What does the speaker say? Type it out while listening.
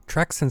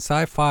Treks and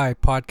Sci-Fi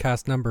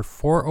podcast number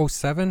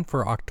 407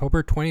 for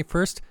October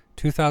 21st,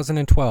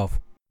 2012.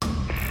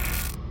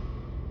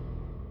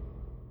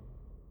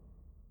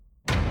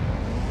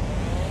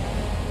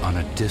 On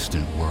a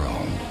distant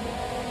world,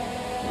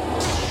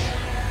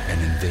 an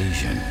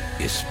invasion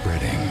is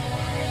spreading.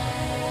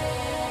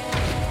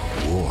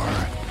 War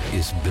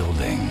is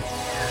building.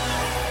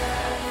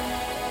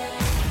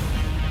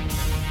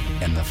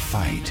 And the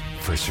fight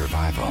for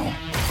survival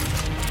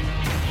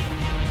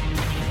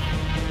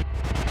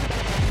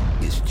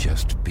is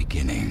just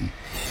beginning.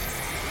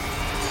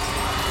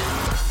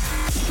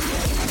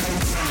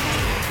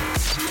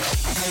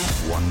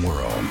 One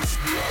world.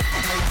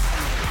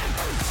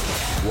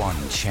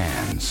 One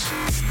chance.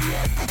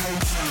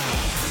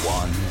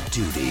 One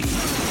duty.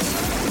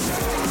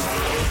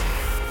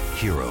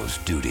 Hero's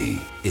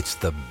duty. It's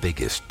the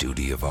biggest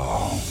duty of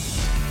all.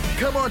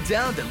 Come on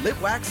down to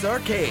Litwax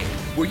Arcade,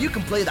 where you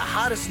can play the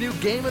hottest new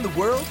game in the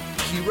world,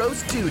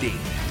 Hero's Duty.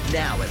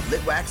 Now at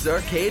Litwax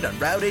Arcade on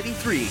Route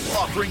 83,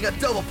 offering a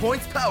double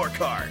points power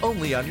card.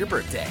 Only on your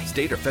birthday.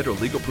 State or federal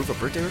legal proof of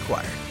birthday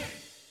required.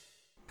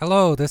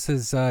 Hello, this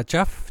is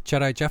Jeff,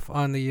 Jedi Jeff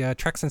on the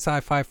Treks and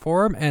Sci-Fi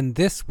forum, and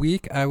this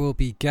week I will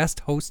be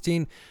guest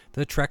hosting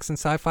the Treks and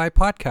Sci-Fi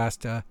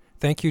podcast.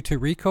 Thank you to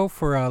Rico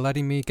for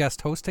letting me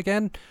guest host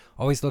again.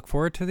 Always look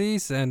forward to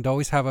these and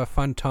always have a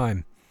fun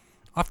time.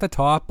 Off the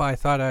top, I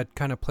thought I'd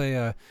kind of play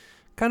a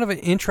kind of an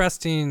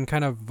interesting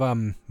kind of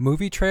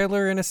movie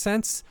trailer in a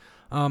sense.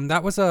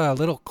 That was a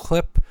little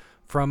clip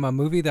from a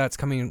movie that's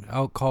coming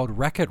out called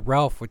Wreck-It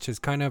Ralph, which is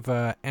kind of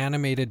an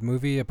animated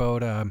movie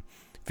about a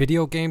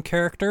video game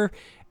character.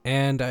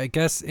 And I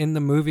guess in the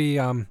movie,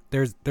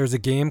 there's a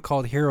game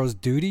called Hero's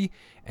Duty,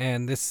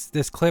 and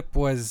this clip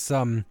was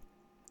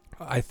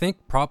I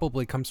think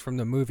probably comes from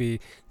the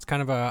movie. It's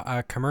kind of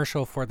a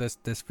commercial for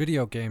this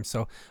video game.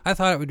 So I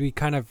thought it would be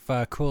kind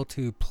of cool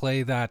to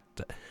play that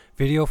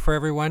video for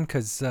everyone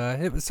because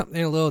it was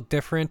something a little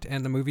different,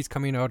 and the movie's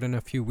coming out in a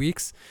few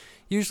weeks.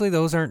 Usually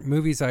those aren't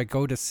movies I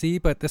go to see,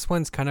 but this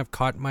one's kind of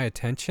caught my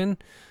attention.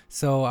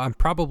 So I'm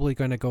probably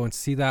going to go and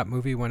see that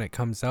movie when it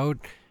comes out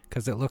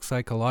because it looks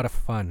like a lot of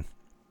fun.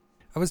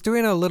 I was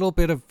doing a little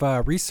bit of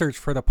research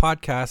for the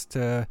podcast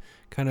to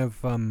kind of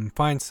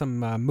find some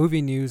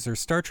movie news or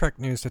Star Trek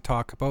news to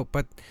talk about,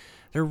 but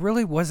there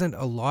really wasn't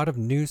a lot of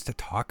news to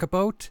talk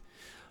about.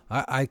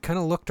 I kind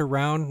of looked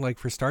around like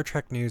for Star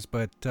Trek news,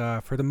 but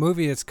for the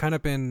movie it's kind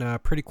of been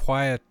pretty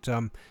quiet.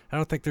 I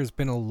don't think there's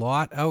been a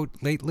lot out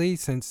lately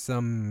since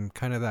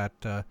kind of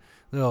that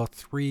little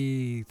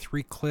three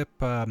clip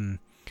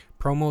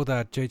promo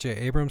that J.J.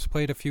 Abrams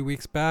played a few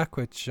weeks back,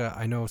 which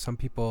I know some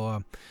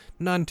people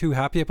not too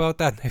happy about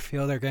that. They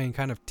feel they're getting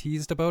kind of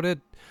teased about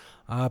it.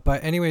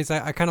 But anyways,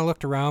 I kind of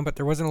looked around, but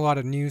there wasn't a lot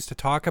of news to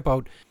talk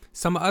about.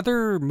 Some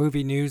other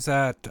movie news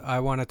that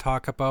I want to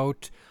talk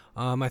about,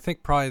 I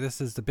think probably this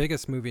is the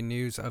biggest movie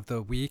news of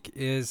the week,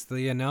 is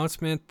the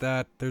announcement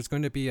that there's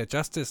going to be a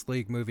Justice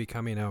League movie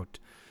coming out.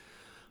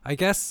 I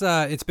guess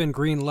it's been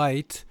green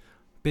light.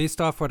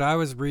 Based off what I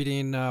was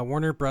reading,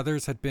 Warner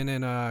Brothers had been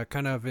in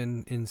kind of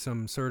in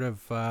some sort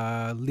of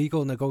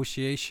legal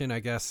negotiation, I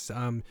guess,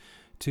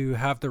 to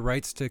have the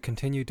rights to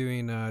continue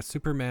doing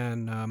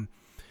Superman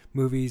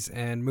movies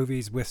and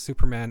movies with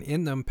Superman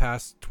in them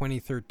past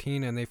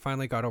 2013, and they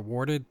finally got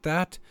awarded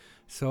that.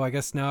 So I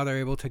guess now they're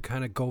able to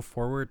kind of go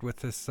forward with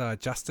this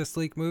Justice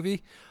League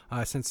movie.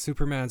 Since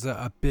Superman's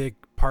a big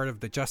part of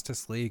the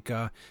Justice League,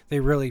 they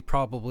really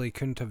probably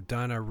couldn't have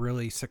done a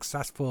really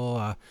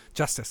successful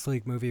Justice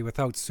League movie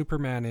without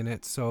Superman in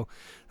it. So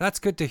that's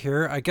good to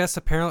hear. I guess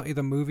apparently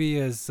the movie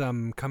is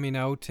coming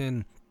out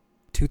in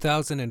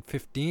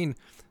 2015,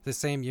 the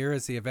same year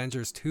as the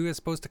Avengers 2 is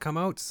supposed to come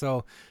out.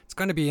 So it's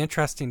going to be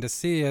interesting to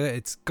see.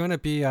 It's going to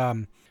be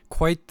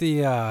quite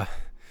the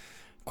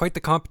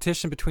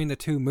competition between the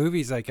two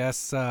movies, I guess.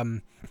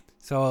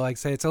 So like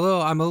I say,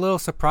 I'm a little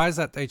surprised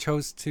that they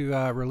chose to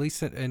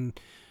release it in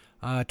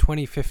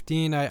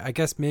 2015. I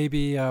guess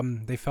maybe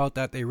they felt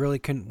that they really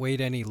couldn't wait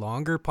any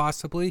longer,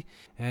 possibly.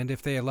 And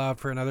if they allowed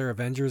for another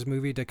Avengers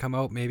movie to come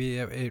out, maybe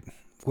it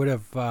would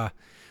have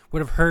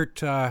hurt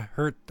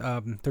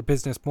their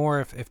business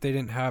more if they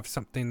didn't have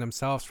something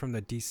themselves from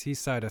the DC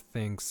side of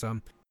things.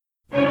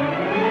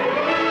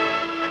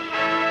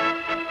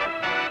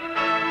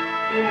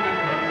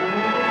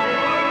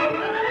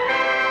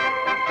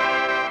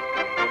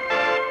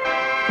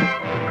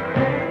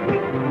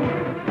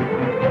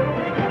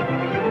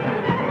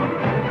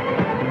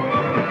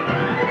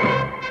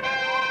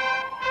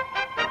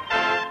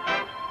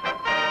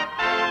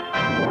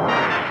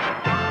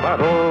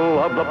 Battle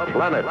of the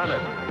Planets.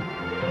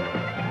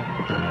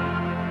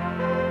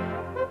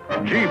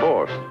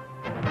 G-Force,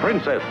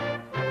 Princess,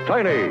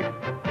 Tiny,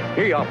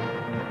 Geop,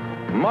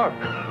 Mark,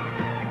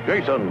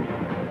 Jason,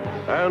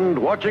 and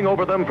watching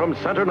over them from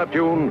Center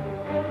Neptune,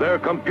 their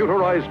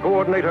computerized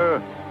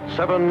coordinator,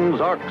 Seven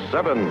Zark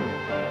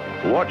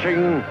 7,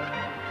 watching,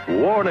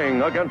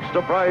 warning against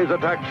surprise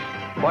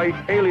attacks by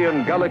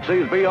alien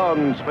galaxies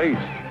beyond space.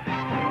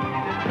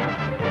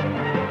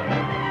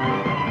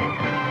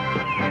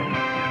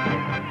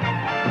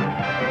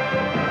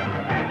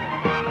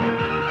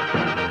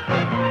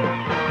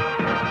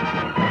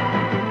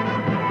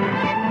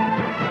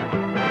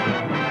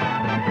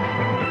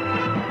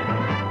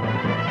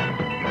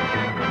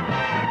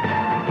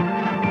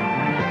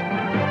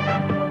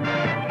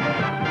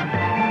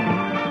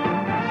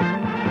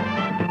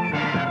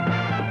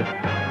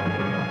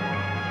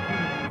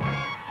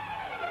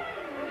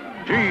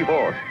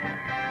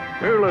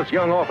 fearless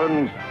young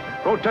orphans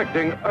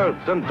protecting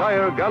Earth's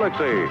entire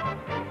galaxy.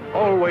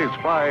 Always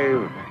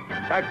 5,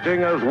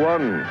 acting as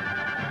one.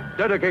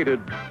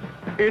 Dedicated,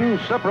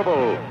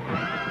 inseparable,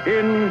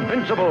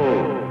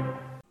 invincible.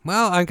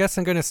 Well, I guess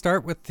I'm going to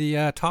start with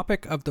the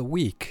topic of the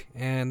week.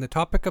 And the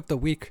topic of the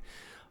week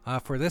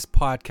for this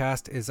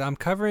podcast is I'm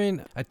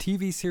covering a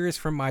TV series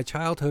from my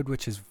childhood,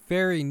 which is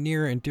very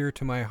near and dear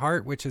to my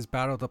heart, which is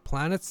Battle of the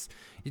Planets.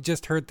 You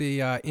just heard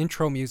the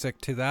intro music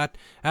to that.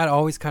 That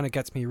always kind of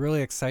gets me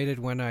really excited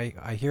when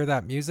I hear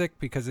that music,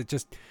 because it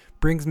just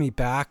brings me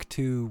back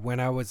to when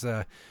I was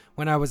a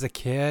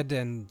kid.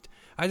 And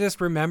I just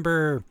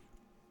remember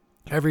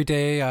every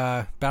day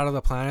Battle of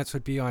the Planets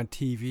would be on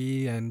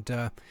TV,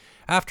 and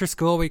after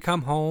school we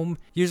come home.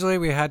 Usually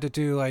we had to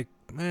do like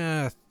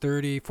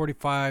 30,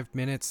 45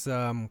 minutes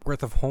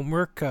worth of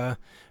homework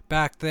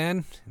back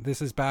then.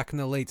 This is back in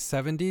the late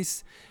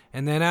 70s.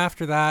 And then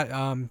after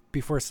that,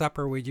 before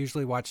supper, we'd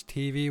usually watch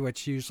TV,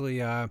 which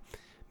usually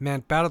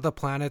meant Battle of the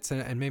Planets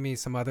and maybe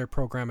some other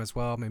program as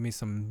well, maybe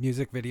some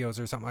music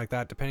videos or something like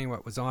that, depending on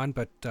what was on.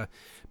 But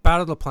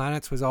Battle of the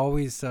Planets was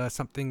always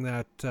something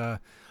that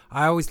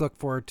I always look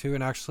forward to.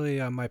 And actually,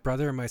 my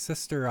brother and my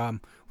sister,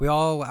 we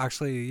all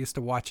actually used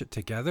to watch it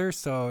together.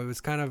 So it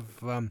was kind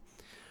of,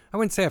 I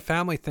wouldn't say a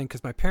family thing,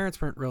 because my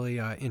parents weren't really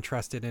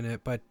interested in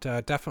it, but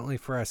definitely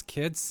for us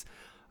kids,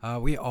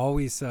 we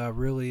always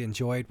really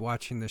enjoyed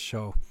watching the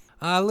show.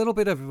 A little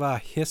bit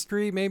of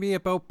history maybe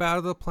about Battle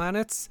of the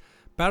Planets.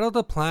 Battle of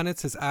the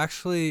Planets is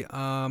actually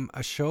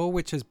a show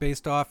which is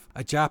based off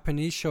a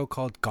Japanese show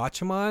called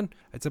Gatchaman.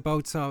 It's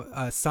about some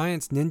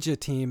science ninja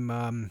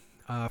team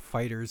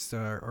fighters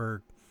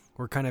or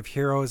kind of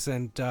heroes,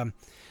 and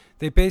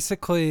they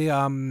basically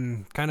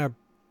kind of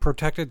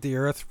protected the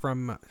Earth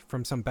from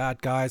some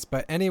bad guys.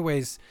 But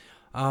anyways,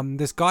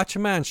 this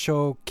Gatchaman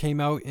show came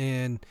out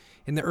in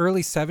the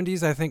early 70s,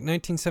 I think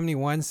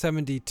 1971,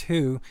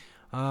 72.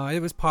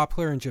 It was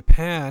popular in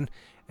Japan,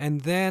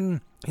 and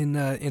then in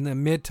the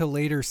mid to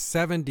later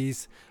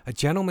 70s, a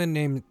gentleman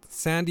named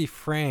Sandy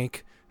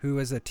Frank, who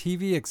was a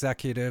TV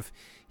executive,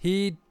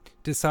 he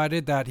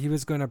decided that he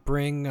was going to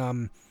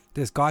bring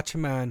this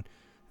Gatchaman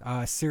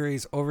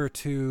series over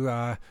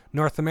to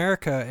North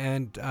America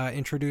and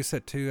introduce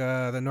it to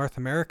the North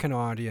American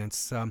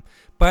audience.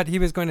 But he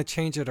was going to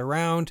change it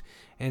around,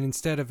 and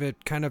instead of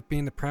it kind of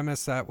being the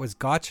premise that was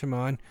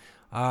Gatchaman,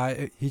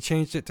 he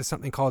changed it to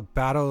something called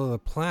Battle of the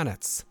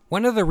Planets.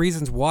 One of the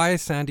reasons why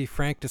Sandy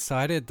Frank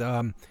decided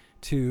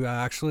to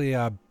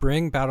actually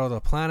bring Battle of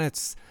the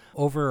Planets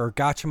over, or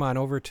Gatchaman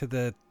over to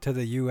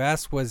the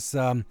U.S. was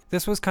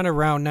this was kind of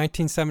around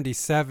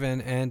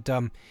 1977,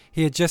 and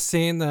he had just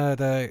seen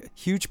the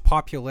huge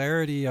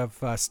popularity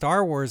of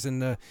Star Wars in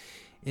the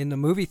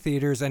movie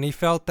theaters, and he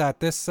felt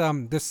that this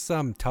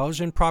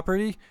television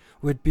property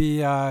would be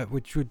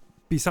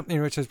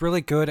something which is really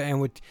good and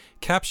would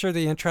capture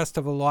the interest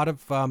of a lot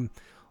of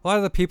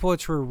the people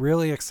which were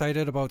really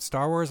excited about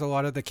Star Wars. A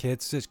lot of the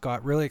kids just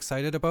got really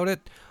excited about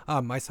it,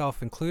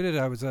 myself included.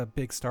 I was a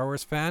big Star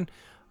Wars fan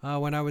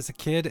when I was a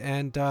kid,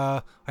 and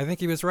I think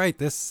he was right.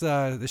 This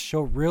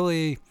show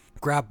really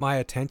grabbed my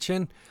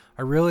attention.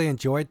 I really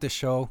enjoyed the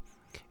show,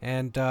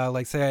 and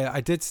like say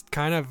I did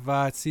kind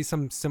of see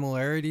some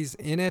similarities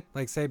in it.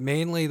 Like say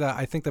mainly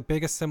I think the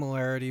biggest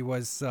similarity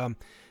was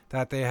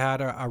that they had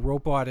a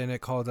robot in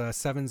it called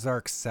Seven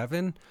Zark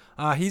 7.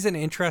 He's an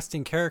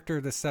interesting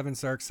character, the Seven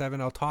Zark 7.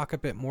 I'll talk a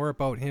bit more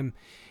about him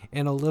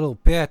in a little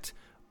bit,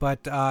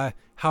 but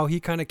how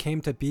he kind of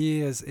came to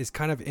be is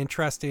kind of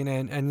interesting,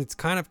 and it's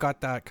kind of got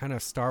that kind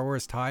of Star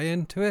Wars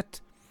tie-in to it.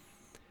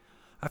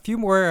 A few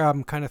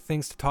more kind of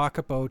things to talk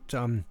about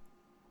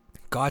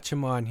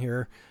Gatchaman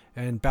here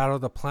and Battle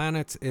of the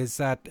Planets is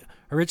that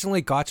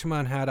originally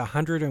Gatchaman had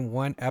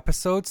 101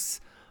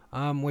 episodes,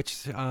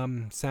 which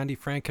Sandy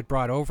Frank had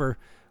brought over,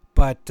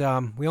 but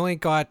we only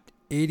got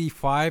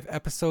 85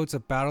 episodes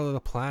of Battle of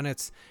the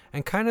Planets,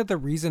 and kind of the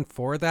reason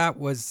for that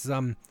was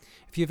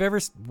if you've ever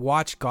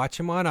watched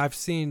Gatchaman, I've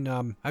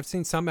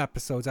seen some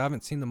episodes. I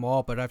haven't seen them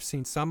all, but I've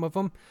seen some of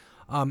them.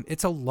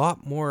 It's a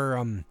lot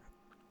more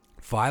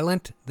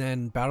violent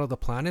than Battle of the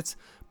Planets.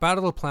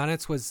 Battle of the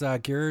Planets was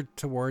geared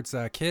towards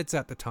kids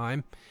at the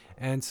time,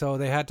 and so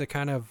they had to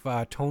kind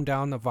of tone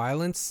down the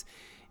violence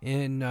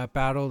in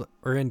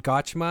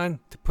Gatchaman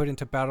to put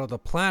into Battle of the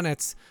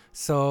Planets.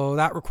 So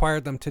that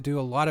required them to do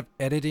a lot of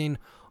editing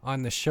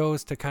on the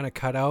shows to kind of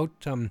cut out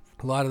a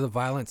lot of the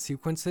violent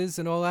sequences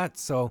and all that.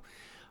 So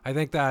I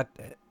think that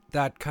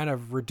kind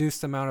of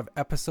reduced the amount of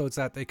episodes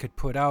that they could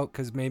put out,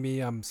 because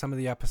maybe some of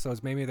the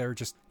episodes, maybe they were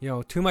just,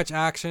 too much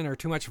action or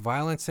too much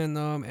violence in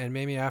them, and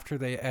maybe after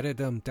they edited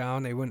them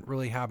down, they wouldn't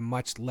really have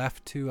much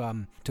left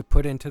to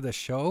put into the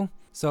show.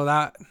 So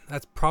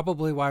that's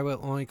probably why we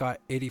only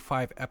got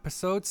 85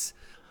 episodes.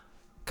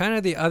 Kind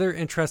of the other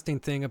interesting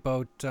thing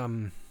about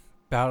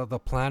Battle of the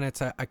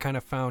Planets I kind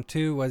of found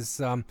too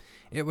was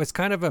it was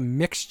kind of a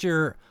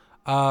mixture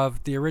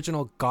of the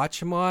original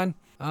Gatchaman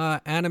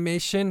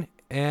animation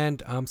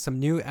and some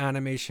new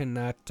animation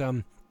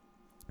that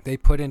they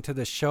put into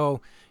the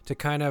show to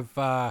kind of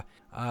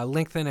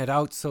lengthen it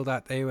out so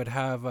that they would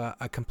have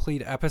a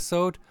complete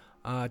episode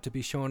to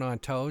be shown on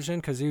television,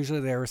 because usually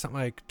they were something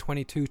like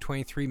 22,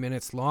 23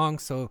 minutes long.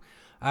 So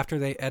after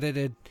they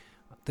edited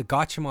the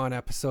Gatchaman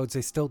episodes,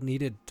 they still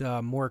needed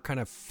more kind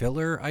of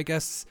filler, I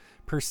guess,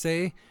 per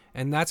se.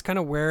 And that's kind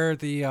of where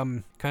the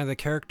kind of the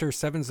character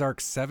Seven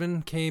Zark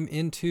 7 came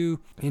into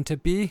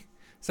be.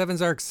 Seven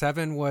Zark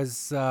 7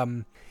 was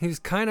he was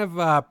kind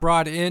of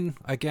brought in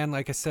again,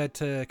 like I said,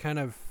 to kind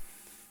of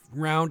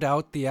round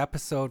out the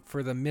episode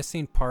for the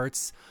missing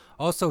parts.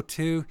 Also,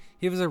 too,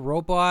 he was a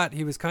robot.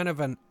 He was kind of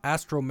an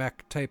astromech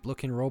type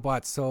looking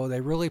robot. So they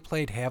really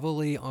played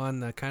heavily on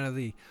the kind of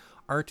the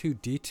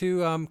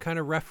R2-D2 kind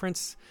of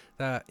reference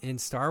in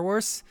Star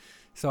Wars.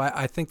 So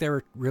I think they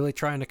were really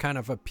trying to kind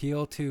of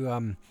appeal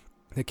to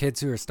the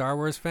kids who are Star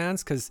Wars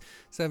fans, because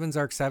Seven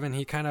Zark 7,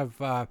 he kind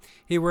of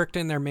he worked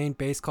in their main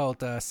base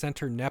called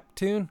Center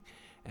Neptune,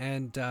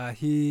 and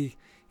he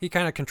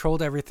kind of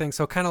controlled everything.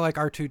 So kind of like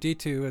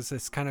R2-D2 is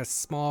this kind of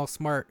small,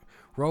 smart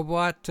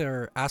robot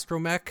or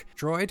astromech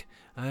droid,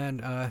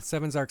 and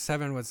Seven Zark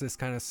 7 was this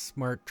kind of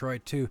smart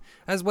droid too.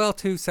 As well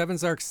too, Seven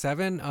Zark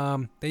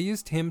 7, they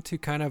used him to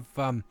kind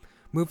of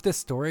move the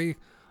story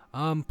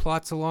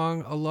plots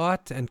along a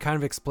lot and kind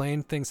of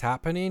explain things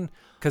happening,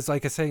 because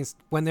like I say,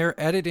 when they're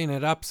editing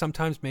it up,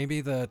 sometimes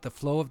maybe the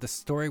flow of the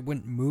story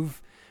wouldn't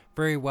move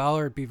very well,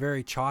 or it'd be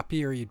very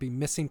choppy, or you'd be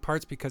missing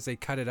parts because they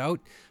cut it out.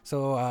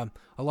 So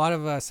a lot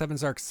of Seven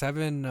Zark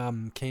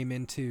 7 came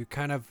in to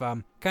kind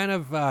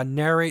of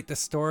narrate the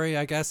story,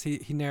 I guess.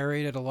 He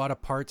narrated a lot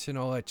of parts,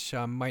 which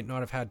might not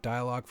have had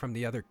dialogue from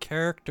the other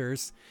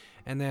characters,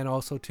 and then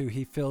also too,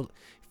 he filled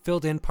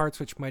in parts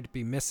which might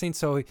be missing.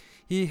 So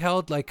he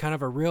held like kind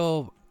of a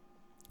real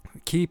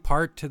key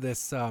part to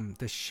this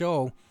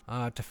show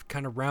to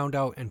kind of round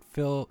out and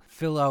fill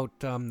out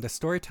the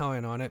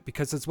storytelling on it,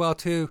 because as well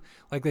too,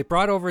 like they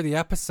brought over the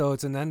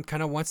episodes, and then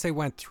kind of once they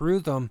went through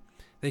them,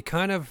 they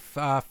kind of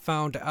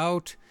found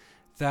out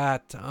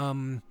that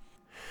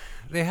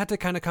they had to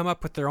kind of come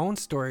up with their own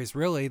stories.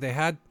 Really, they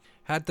had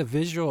the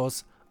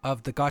visuals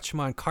of the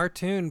Gatchaman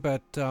cartoon,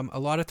 but a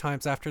lot of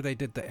times after they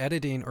did the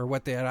editing, or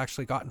what they had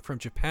actually gotten from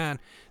Japan,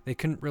 they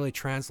couldn't really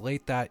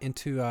translate that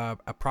into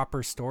a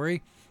proper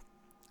story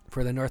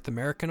for the North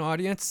American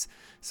audience.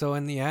 So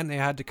in the end, they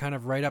had to kind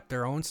of write up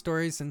their own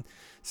stories in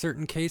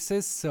certain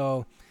cases.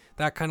 So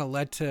that kind of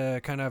led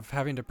to kind of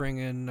having to bring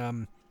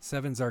in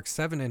Seven Zark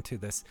 7 into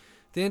this.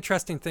 The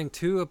interesting thing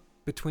too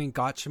between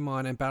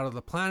Gatchaman and Battle of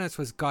the Planets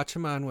was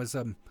Gatchaman was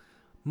a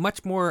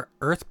much more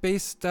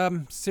Earth-based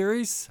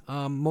series.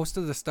 Most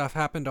of the stuff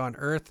happened on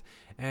Earth,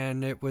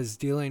 and it was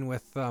dealing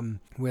with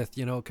kind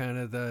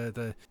of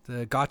the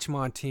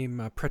Gatchaman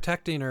team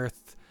protecting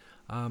Earth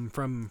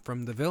from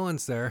the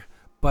villains there.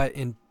 But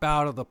in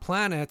Battle of the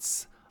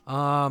Planets,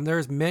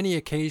 there's many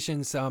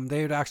occasions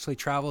they would actually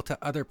travel to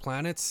other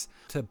planets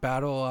to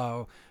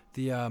battle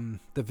the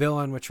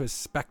villain, which was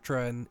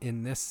Spectra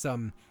in this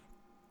in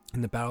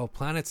the Battle of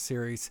Planets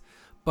series.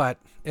 But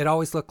it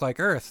always looked like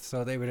Earth,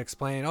 so they would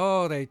explain,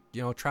 they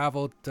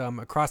traveled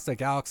across the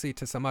galaxy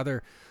to some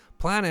other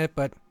planet,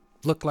 but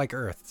looked like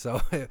Earth.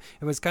 So it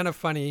was kind of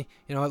funny.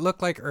 It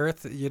looked like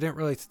Earth. You didn't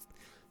really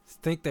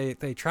think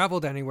they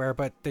traveled anywhere,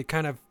 but they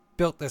kind of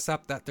built this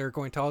up that they're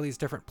going to all these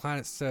different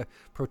planets to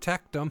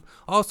protect them.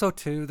 Also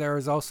too, there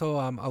was also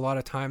a lot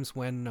of times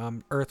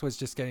when Earth was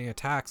just getting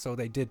attacked, so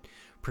they did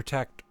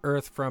protect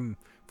Earth from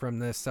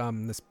this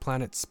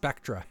planet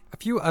Spectra. A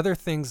few other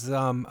things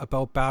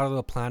about Battle of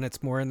the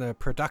Planets, more in the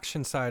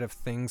production side of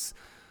things,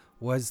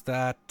 was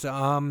that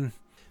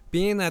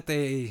being that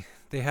they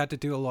had to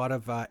do a lot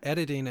of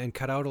editing and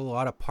cut out a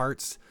lot of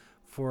parts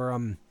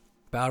for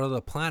Battle of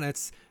the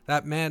Planets,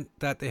 that meant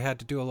that they had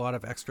to do a lot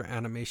of extra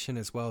animation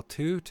as well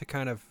too, to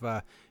kind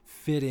of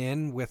fit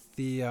in with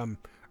the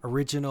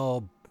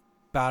original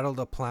Battle of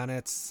the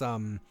Planets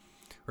or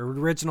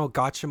original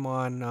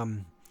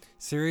Gatchaman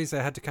series.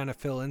 I had to kind of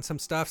fill in some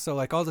stuff. So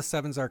like all the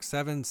Seven Zark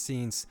 7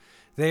 scenes,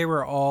 they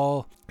were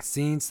all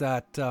scenes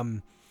that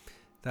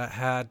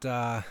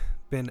had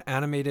been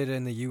animated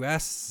in the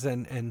US,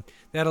 and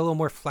they had a little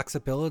more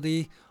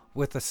flexibility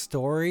with the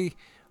story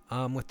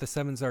with the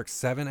Seven Zark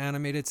 7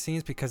 animated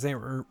scenes, because they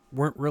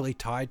weren't really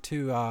tied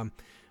to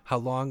how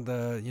long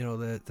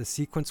the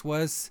sequence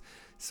was.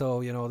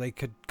 So they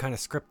could kind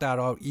of script that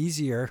out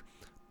easier.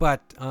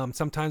 But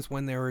sometimes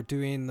when they were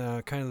doing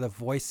kind of the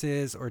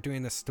voices or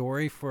doing the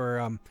story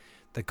for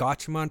the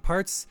Gatchaman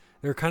parts,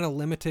 they were kind of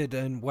limited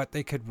in what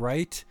they could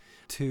write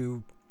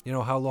to,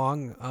 how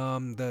long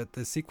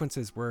the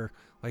sequences were.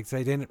 Like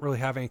they didn't really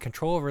have any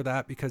control over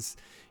that, because,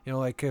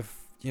 like if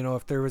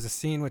there was a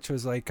scene which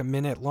was like a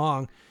minute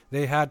long,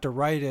 they had to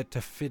write it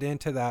to fit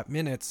into that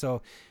minute.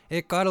 So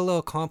it got a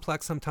little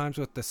complex sometimes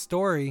with the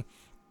story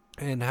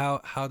and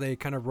how they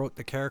kind of wrote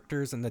the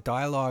characters and the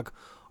dialogue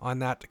on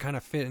that to kind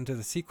of fit into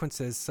the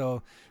sequences.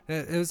 So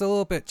it was a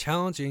little bit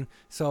challenging.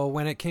 So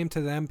when it came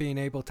to them being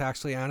able to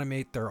actually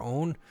animate their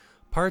own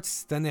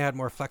parts, then they had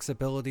more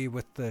flexibility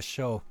with the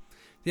show.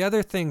 the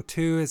other thing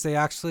too is they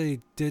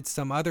actually did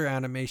some other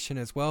animation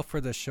as well for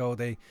the show.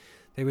 They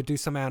would do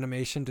some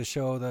animation to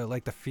show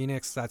the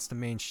Phoenix, that's the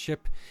main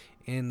ship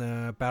in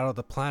the Battle of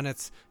the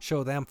Planets,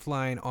 show them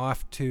flying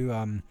off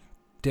to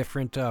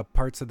different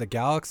parts of the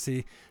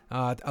galaxy.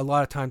 A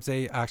lot of times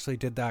they actually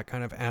did that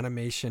kind of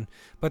animation,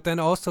 but then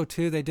also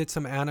too they did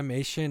some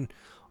animation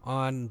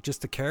on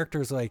just the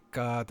characters, like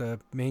the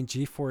main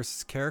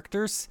G-Force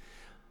characters.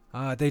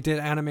 They did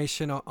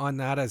animation on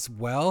that as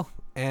well.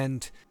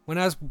 And when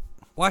I was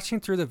watching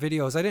through the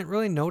videos, I didn't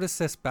really notice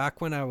this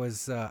back when I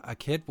was a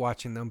kid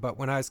watching them, but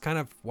when I was kind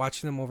of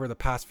watching them over the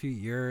past few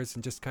years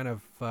and just kind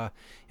of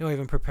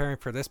even preparing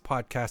for this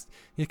podcast,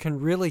 you can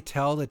really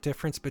tell the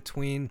difference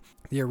between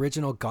the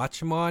original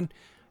Gatchaman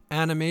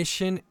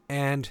animation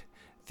and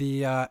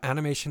the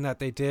animation that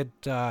they did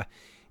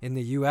in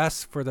the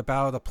US for the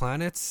Battle of the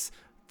Planets.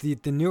 The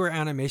newer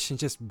animation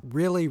just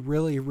really,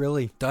 really,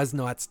 really does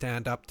not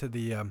stand up to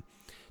the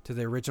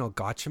original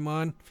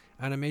Gatchaman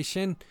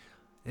animation.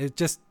 It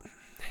just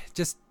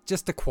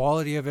the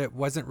quality of it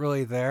wasn't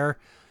really there.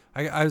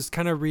 I was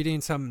kind of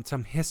reading some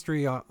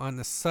history on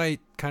the site,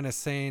 kind of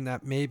saying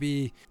that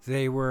maybe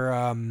they were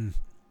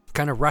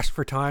kind of rushed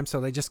for time, so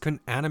they just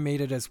couldn't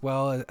animate it as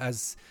well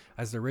as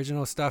the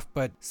original stuff.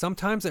 But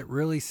sometimes it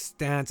really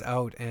stands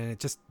out, and it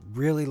just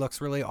really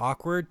looks really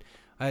awkward.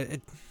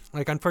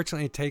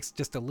 Unfortunately, it takes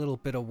just a little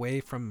bit away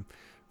from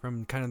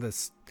kind of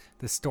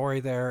the story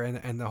there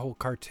and the whole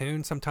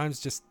cartoon. Sometimes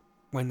just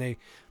when they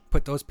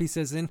put those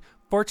pieces in.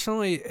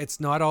 Fortunately, it's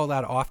not all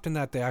that often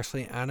that they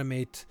actually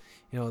animate,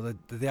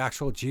 the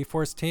actual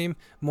G-Force team.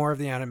 More of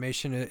the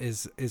animation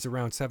is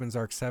around Seven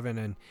Zark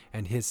 7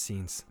 and his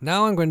scenes.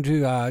 Now I'm going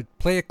to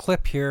play a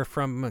clip here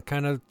from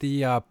kind of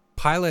the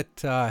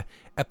pilot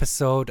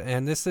episode,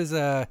 and this is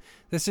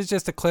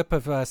just a clip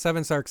of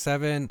Seven Zark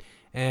 7,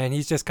 and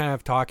he's just kind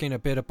of talking a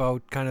bit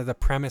about kind of the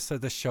premise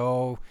of the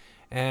show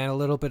and a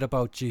little bit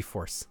about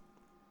G-Force.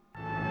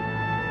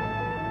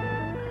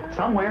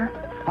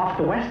 Somewhere off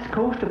the west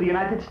coast of the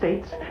United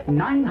States,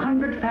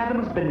 900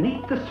 fathoms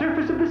beneath the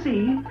surface of the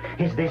sea,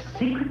 is this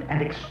secret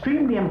and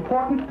extremely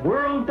important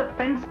world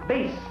defense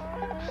base,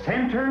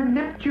 Center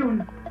Neptune.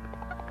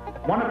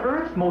 One of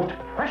Earth's most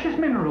precious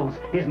minerals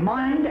is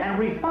mined and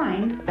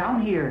refined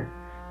down here,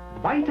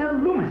 Vita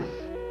Loomis.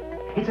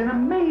 It's an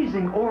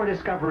amazing ore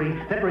discovery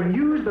that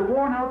renews the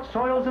worn-out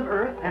soils of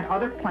Earth and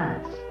other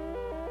planets.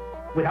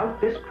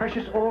 Without this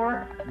precious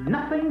ore,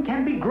 nothing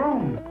can be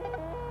grown,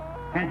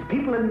 and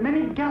people in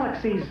many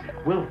galaxies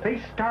will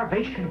face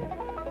starvation.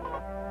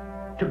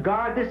 To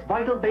guard this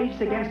vital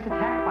base against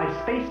attack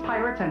by space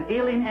pirates and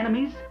alien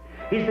enemies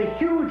is the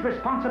huge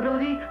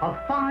responsibility of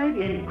 5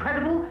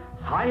 incredible,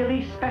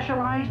 highly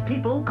specialized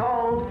people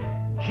called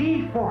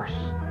G-Force.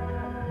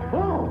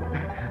 Oh,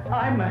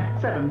 I'm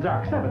Seven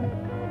Zark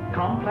 7,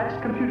 complex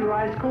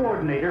computerized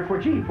coordinator for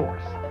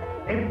G-Force.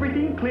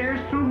 Everything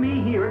clears through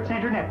me here at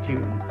Center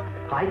Neptune.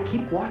 I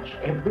keep watch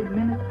every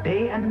minute,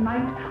 day and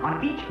night,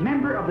 on each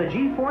member of the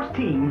G-Force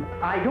team.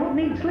 I don't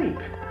need sleep.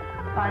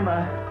 I'm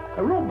a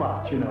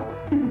robot, you know.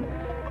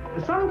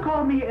 Some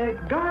call me a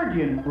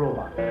guardian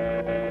robot.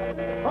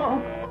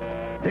 Uh-oh,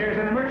 there's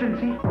an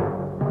emergency.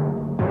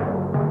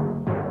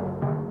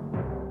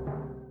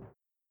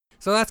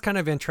 So that's kind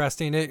of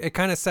interesting. It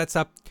kind of sets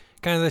up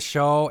kind of the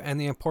show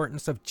and the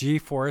importance of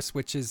G-Force,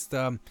 which is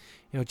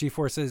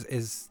G-Force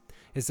is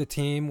the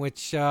team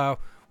which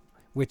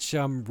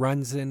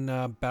runs in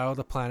Battle of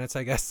the Planets.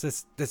 I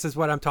guess this is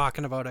what I'm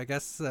talking about. I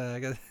guess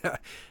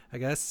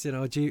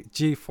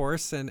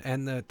G-Force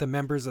and the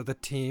members of the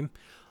team.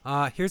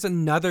 Here's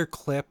another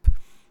clip.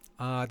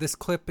 This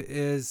clip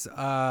is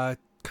kind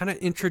of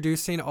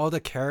introducing all the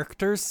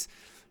characters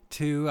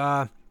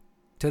to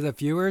the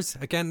viewers.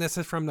 Again, this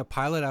is from the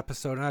pilot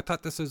episode, and I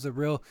thought this was a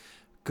real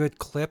good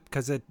clip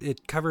because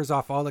it covers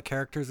off all the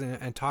characters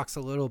and talks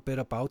a little bit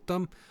about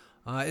them.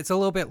 It's a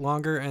little bit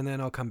longer, and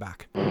then I'll come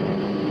back.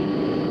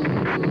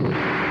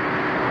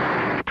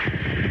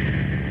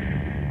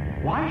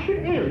 Why should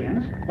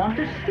aliens want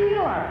to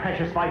steal our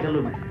precious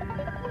Vitalumin?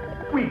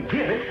 We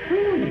give it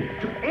freely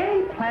to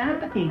any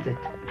planet that needs it.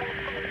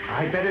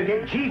 I'd better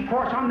get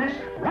G-Force on this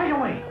right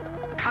away.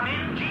 Come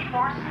in,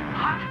 G-Force.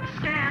 Hot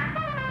scan.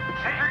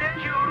 Center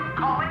Neptune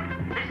calling.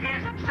 This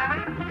is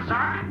 7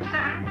 Zark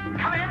 7.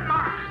 Come in,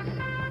 Mars.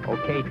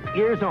 Okay,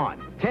 ears on.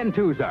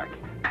 10-2, Zark.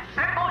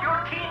 Assemble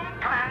your team,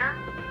 Commander.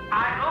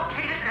 I've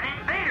located an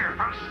invader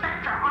from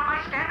Spectra on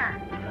my scanner.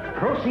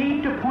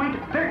 Proceed to point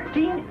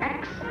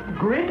 13X,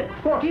 grid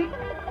 40.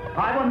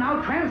 I will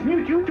now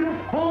transmute you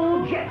to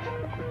full jet.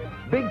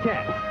 Big 10.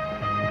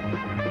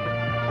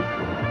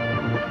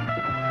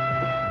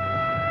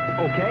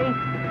 Okay,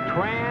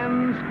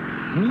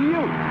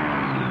 transmute.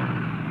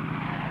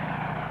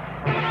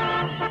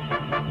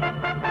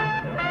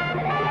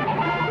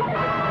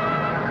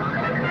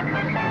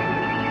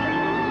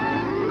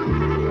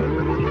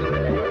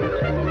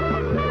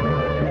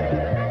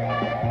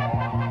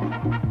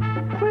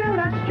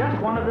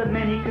 Just one of the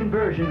many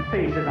conversion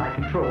phases I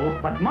control,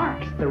 but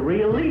Mark's the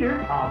real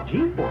leader of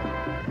G-Force.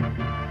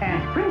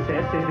 And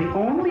Princess is the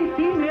only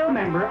female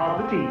member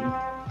of the team.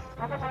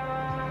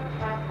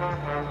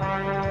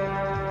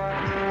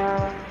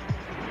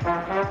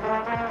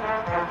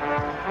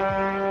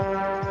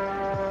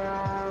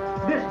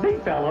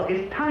 fellow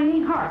is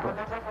Tiny Harper.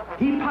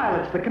 He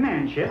pilots the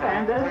command ship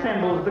and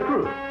assembles the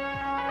crew.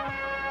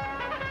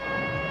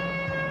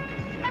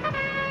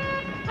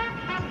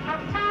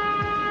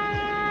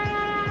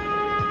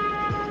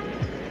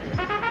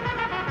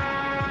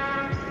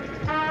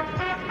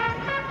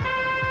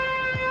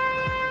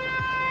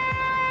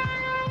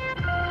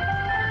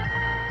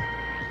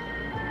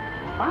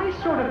 I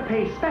sort of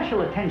pay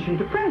special attention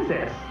to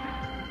Princess.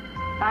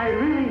 I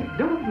really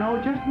don't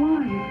know just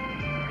why.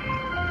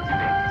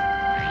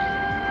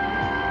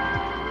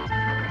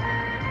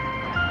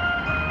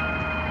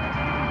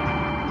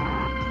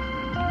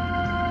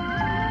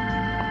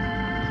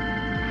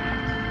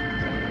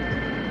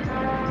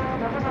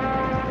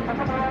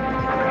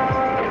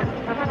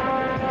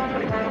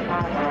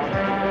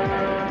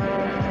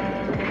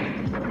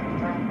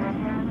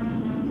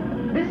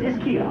 This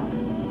is Keon.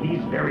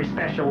 He's very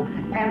special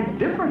and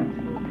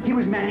different. He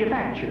was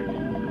manufactured,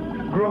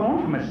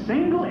 grown from a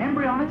single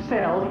embryonic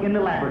cell in the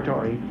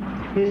laboratory.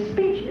 His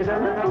speech is a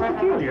little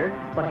peculiar,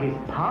 but his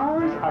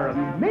powers are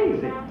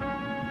amazing.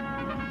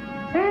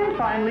 And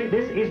finally,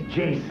 this is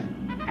Jason.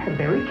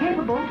 Very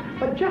capable,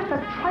 but just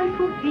a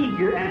trifle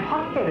eager and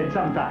hot-headed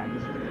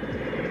sometimes.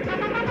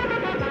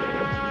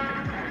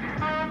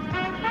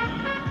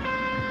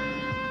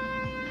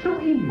 So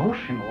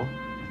emotional.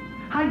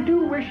 I do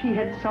wish he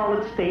had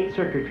solid-state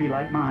circuitry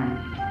like mine.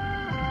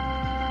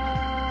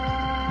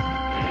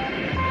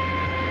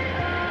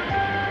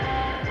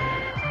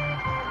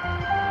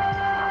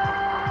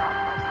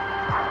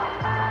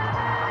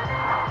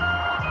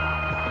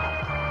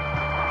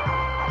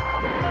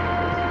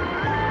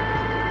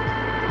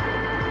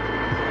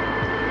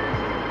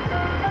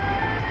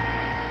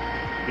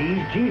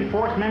 These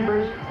G-Force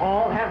members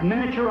all have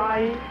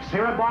miniaturized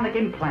cerebronic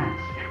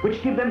implants,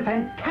 which give them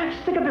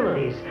fantastic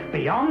abilities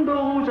beyond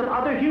those of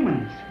other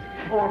humans.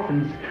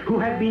 Orphans who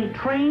have been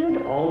trained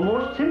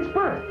almost since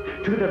birth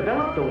to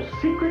develop those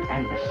secret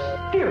and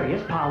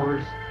mysterious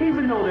powers.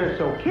 Even though they're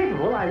so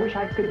capable, I wish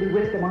I could be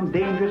with them on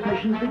dangerous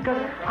missions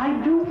because I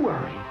do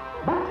worry.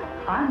 But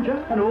I'm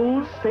just an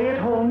old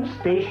stay-at-home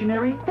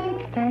stationary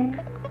think tank.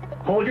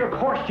 Hold your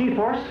course,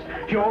 G-Force.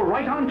 You're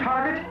right on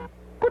target.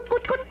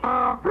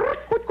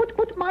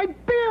 My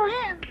bare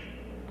hands.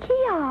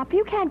 Keop,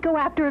 you can't go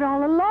after it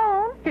all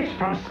alone. It's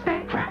from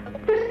Spectra.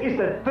 This is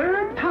the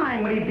third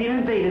time we've been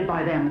invaded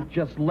by them.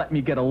 Just let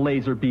me get a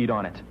laser bead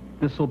on it.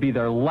 This will be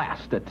their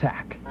last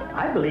attack.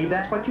 I believe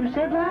that's what you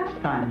said last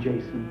time,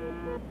 Jason.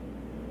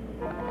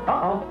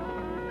 Uh-oh.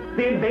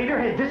 The invader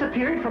has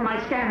disappeared from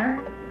my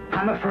scanner.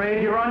 I'm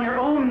afraid you're on your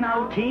own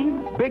now,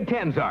 team. Big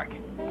 10, Zark.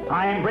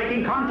 I am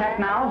breaking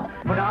contact now,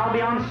 but I'll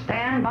be on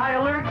standby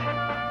alert.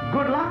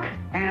 Good luck,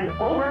 and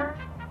over.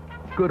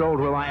 Good old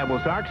reliable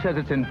Zark says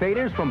it's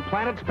invaders from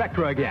planet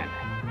Spectra again.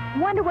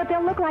 Wonder what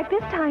they'll look like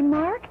this time,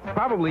 Mark.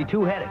 Probably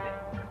two-headed.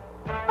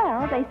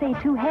 Well, they say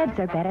two heads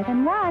are better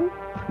than one.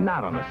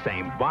 Not on the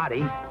same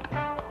body.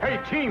 Hey,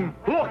 team,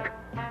 look!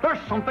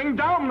 There's something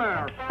down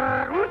there!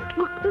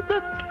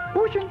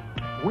 Ocean.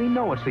 We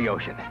know it's the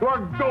ocean.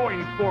 We're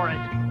going for it!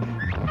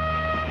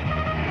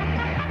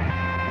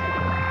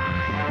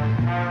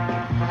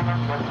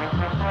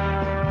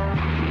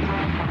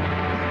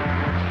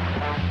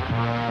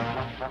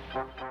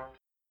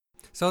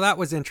 So that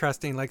was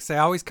interesting. Like, say, I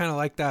always kind of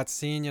like that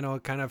scene, you know,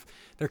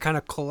 they're kind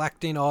of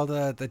collecting all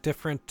the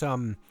different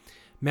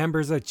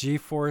members of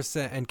G-Force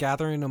and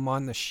gathering them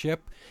on the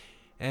ship.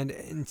 And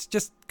it's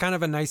just kind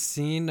of a nice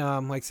scene.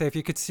 Like, say, if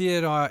you could see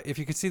it, if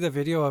you could see the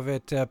video of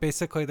it,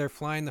 basically they're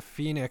flying the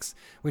Phoenix,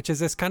 which is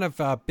this kind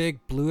of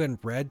big blue and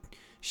red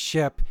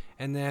ship.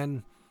 And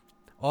then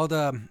all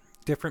the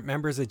different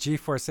members of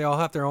G-Force, they all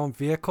have their own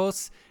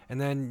vehicles. And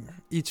then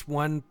each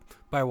one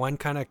by one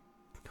kind of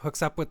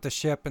hooks up with the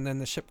ship, and then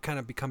the ship kind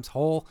of becomes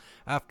whole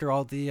after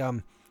all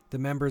the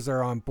members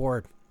are on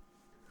board.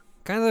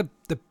 Kind of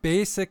the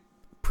basic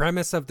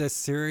premise of this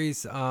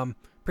series.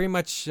 Pretty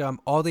much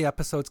all the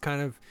episodes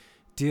kind of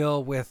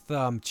deal with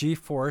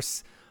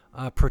G-Force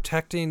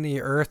protecting the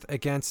Earth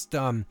against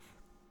their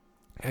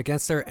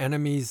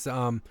enemies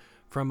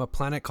from a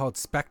planet called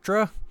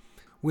Spectra,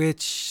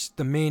 which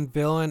the main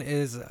villain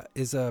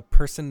is a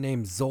person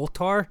named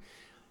Zoltar,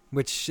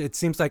 which it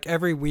seems like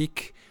every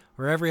week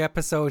or every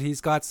episode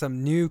he's got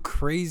some new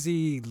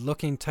crazy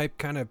looking type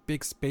kind of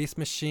big space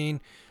machine,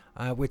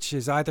 which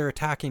is either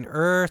attacking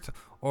Earth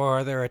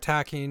or they're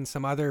attacking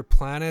some other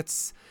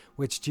planets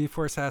which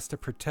G-Force has to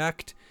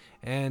protect.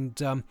 And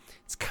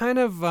it's kind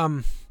of,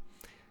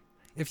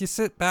 if you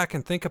sit back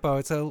and think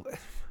about it, so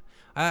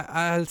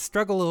I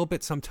struggle a little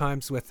bit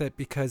sometimes with it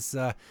because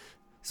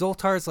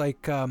Zoltar's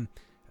like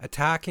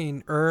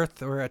attacking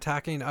Earth or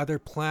attacking other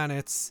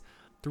planets.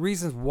 The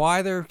reasons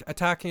why they're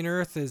attacking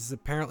Earth is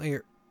apparently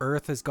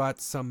Earth has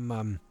got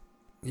some,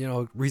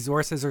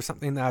 resources or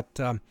something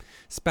that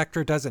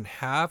Spectra doesn't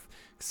have.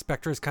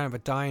 Spectra is kind of a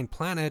dying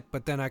planet,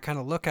 but then I kind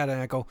of look at it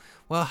and I go,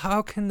 well,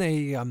 how can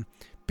they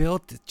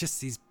build just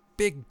these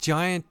big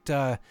giant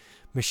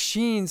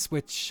machines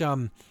which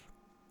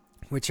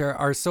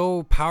are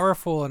so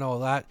powerful and all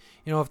that?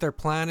 You know, if their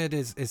planet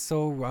is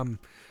so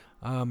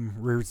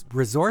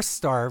resource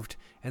starved,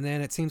 and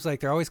then it seems like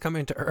they're always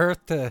coming to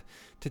Earth to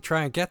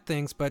try and get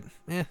things, but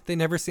they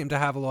never seem to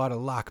have a lot of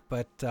luck.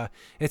 But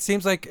it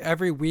seems like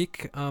every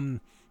week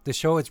the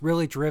show is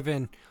really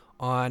driven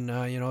on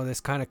this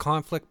kind of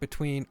conflict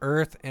between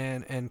Earth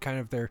and kind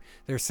of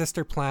their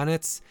sister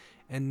planets,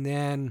 and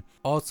then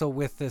also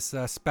with this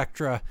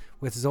Spectra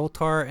with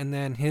Zoltar, and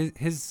then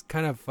his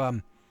kind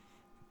of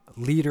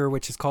leader,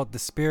 which is called the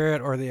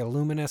Spirit, or the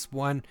Illuminous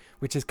One,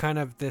 which is kind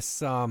of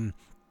this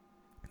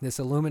this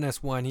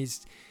Illuminous One.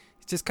 He's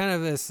just kind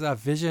of this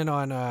vision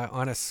on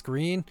a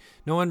screen.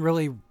 No one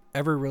really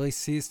ever really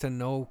sees to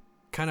know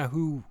kind of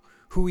who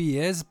he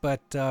is, but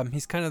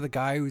he's kind of the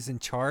guy who's in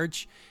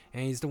charge,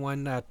 and he's the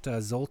one that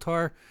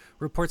Zoltar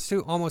reports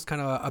to, almost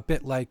kind of a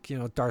bit like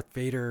Darth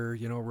Vader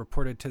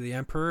reported to the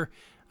Emperor.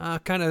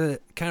 Kind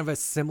of a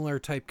similar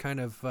type kind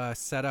of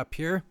setup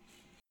here.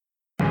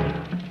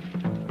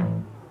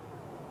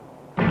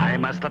 I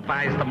must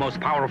advise the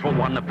most powerful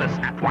one of this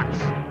at once.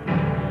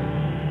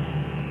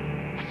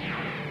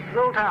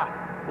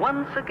 Zoltar,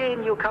 once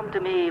again you come to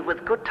me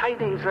with good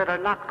tidings that are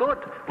not good,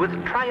 with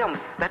triumph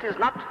that is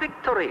not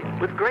victory,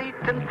 with great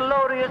and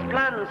glorious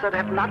plans that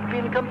have not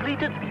been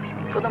completed.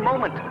 For the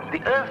moment,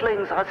 the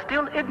Earthlings are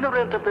still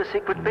ignorant of the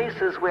secret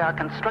bases we are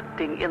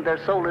constructing in their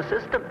solar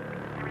system.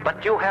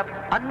 But you have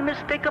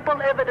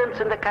unmistakable evidence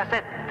in the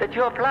cassette that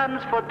your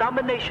plans for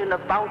domination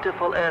of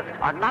bountiful Earth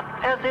are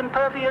not as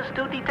impervious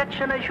to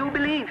detection as you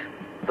believe.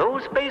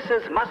 Those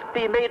bases must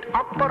be made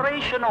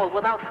operational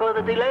without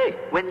further delay.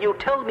 When you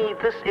tell me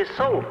this is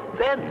so,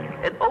 then,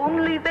 and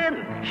only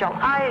then, shall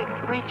I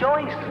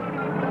rejoice.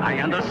 I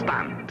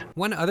understand.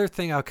 One other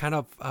thing I'll kind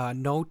of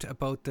note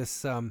about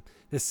this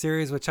this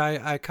series, which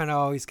I kind of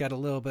always get a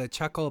little bit of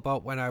chuckle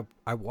about when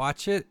I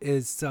watch it,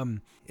 is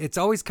it's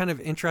always kind of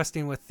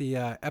interesting with the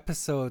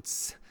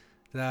episodes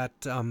that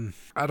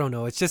I don't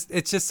know. It's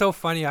just so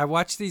funny. I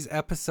watch these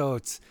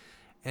episodes,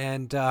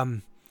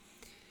 and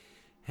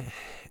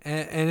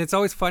it's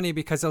always funny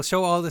because they'll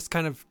show all this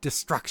kind of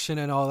destruction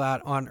and all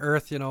that on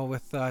Earth,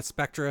 with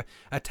Spectra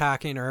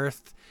attacking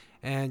Earth,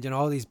 and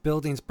all these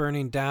buildings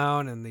burning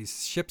down and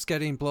these ships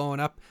getting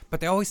blown up. But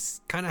they always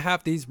kind of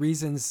have these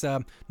reasons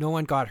no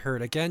one got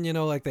hurt. Again,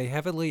 like they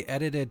heavily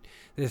edited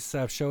this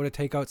show to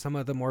take out some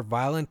of the more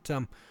violent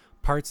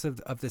parts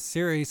of the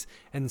series.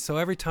 And so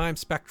every time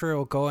Spectra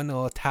will go and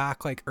they'll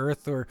attack like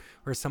Earth or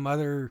some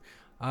other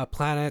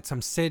planet,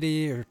 some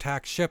city, or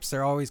attack ships,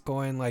 they're always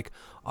going like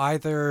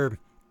either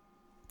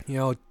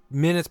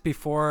minutes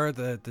before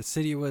the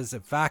city was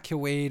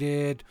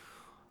evacuated,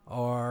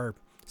 or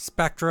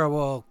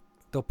Spectra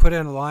they'll put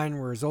in a line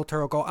where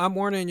Zoltar will go, I'm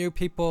warning you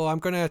people, I'm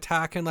going to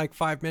attack in like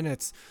 5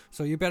 minutes,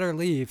 so you better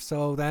leave.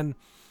 So then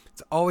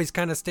it's always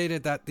kind of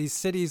stated that these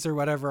cities or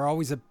whatever are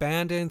always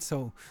abandoned,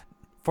 so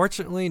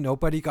fortunately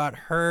nobody got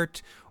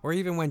hurt. Or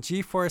even when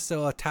G-Force,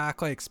 they'll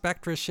attack like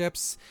Spectra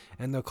ships,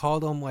 and they'll call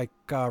them like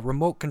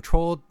remote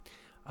controlled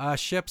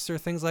ships or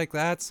things like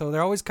that. So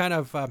they're always kind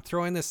of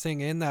throwing this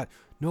thing in that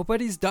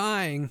nobody's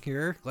dying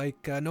here,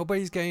 like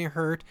nobody's getting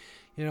hurt.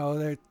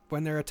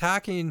 When they're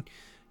attacking,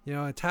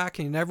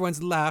 and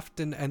everyone's left,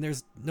 and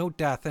there's no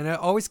death. And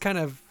it's kind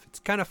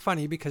of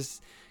funny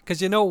because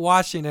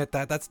watching it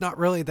that's not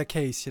really the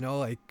case.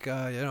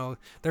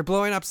 They're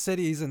blowing up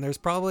cities and there's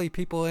probably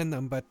people in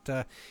them,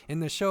 but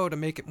in the show, to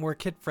make it more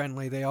kid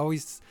friendly, they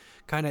always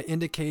kind of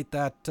indicate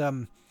that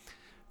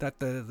that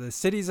the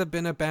cities have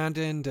been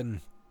abandoned, and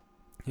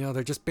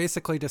they're just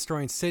basically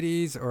destroying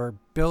cities or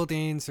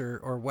buildings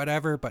or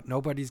whatever, but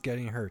nobody's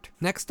getting hurt.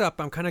 Next up,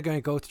 I'm kind of going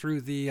to go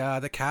through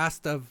the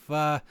cast of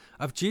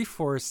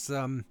G-Force.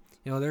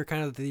 They're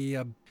kind of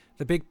the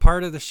big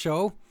part of the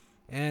show,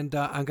 and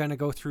I'm going to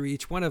go through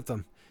each one of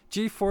them.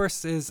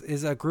 G-Force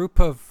is a group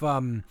of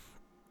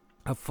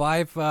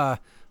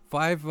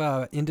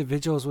five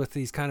individuals with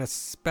these kind of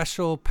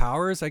special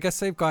powers. I guess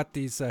they've got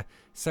these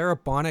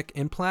cerebronic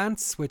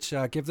implants, which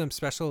give them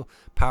special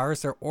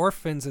powers. They're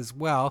orphans as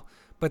well,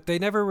 but they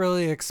never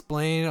really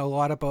explain a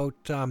lot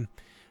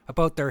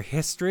about their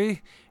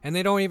history, and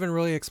they don't even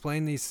really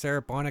explain these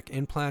cerebronic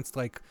implants,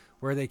 like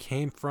where they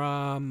came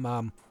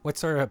from, what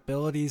sort of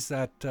abilities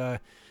that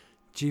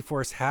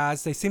G-Force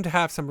has. They seem to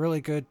have some really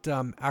good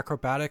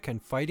acrobatic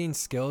and fighting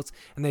skills,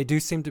 and they do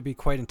seem to be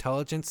quite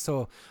intelligent,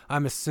 so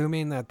I'm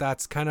assuming that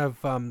that's kind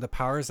of the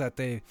powers that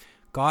they've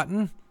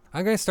gotten.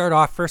 I'm going to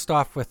start first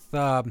off with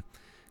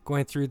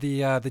going through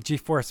the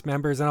G-Force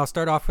members, and I'll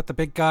start off with the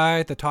big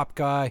guy, the top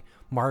guy,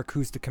 Mark,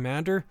 who's the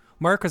commander.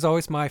 Mark is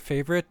always my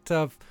favorite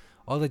of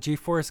all the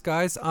G-Force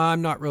guys.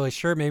 I'm not really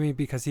sure, maybe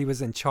because he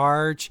was in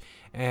charge,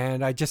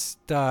 and I just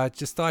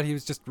thought he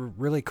was just a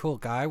really cool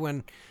guy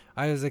when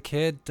I was a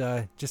kid.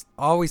 Just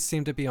always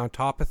seemed to be on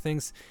top of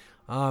things.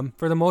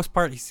 For the most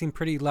part, he seemed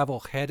pretty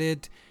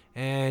level-headed,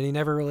 and he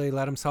never really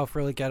let himself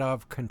really get out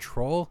of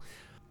control.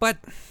 But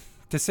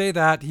to say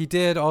that, he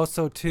did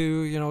also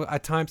too,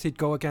 at times he'd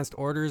go against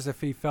orders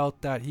if he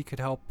felt that he could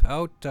help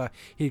out.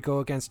 He'd go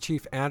against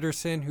Chief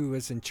Anderson, who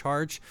was in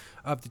charge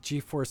of the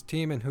G-Force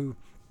team and who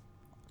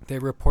they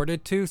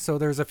reported to. So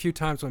there's a few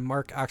times when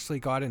Mark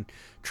actually got in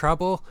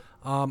trouble.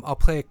 I'll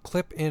play a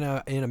clip in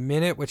a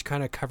minute, which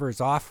kind of covers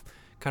off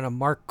kind of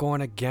Mark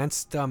going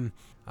against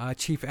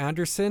Chief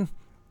Anderson.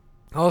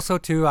 Also,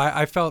 too,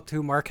 I felt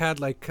too Mark had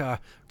like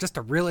just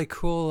a really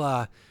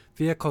cool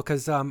vehicle,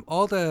 because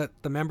all the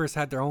members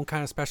had their own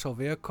kind of special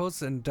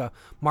vehicles, and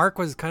Mark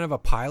was kind of a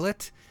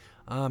pilot.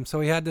 So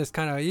he had a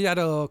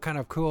little kind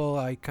of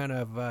cool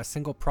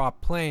single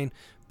prop plane,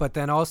 but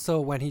then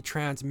also when he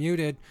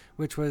transmuted,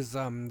 which was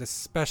this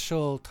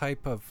special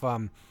type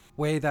of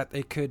way that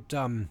they could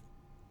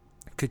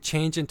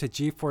change into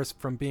G-Force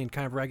from being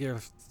kind of regular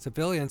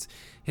civilians,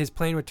 his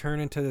plane would turn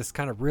into this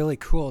kind of really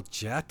cool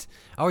jet.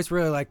 I always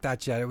really liked that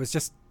jet. It was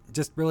just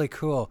really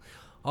cool.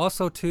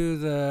 Also, too,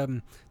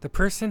 the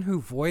person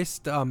who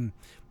voiced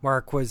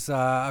Mark was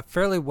a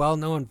fairly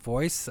well-known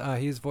voice.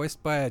 He was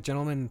voiced by a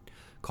gentleman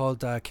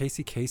called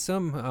Casey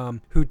Kasem,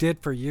 who did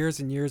for years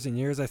and years and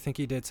years. I think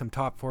he did some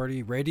Top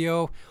 40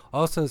 radio.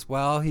 Also, as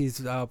well,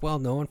 he's well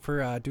known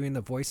for doing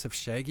the voice of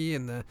Shaggy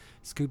in the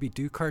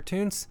Scooby-Doo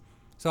cartoons.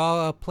 So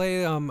I'll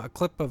play a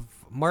clip of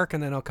Mark,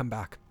 and then I'll come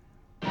back.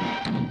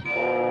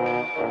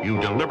 You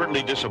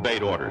deliberately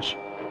disobeyed orders.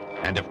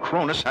 And if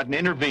Cronus hadn't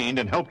intervened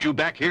and helped you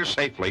back here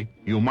safely,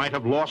 you might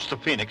have lost the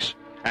Phoenix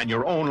and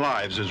your own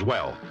lives as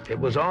well. It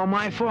was all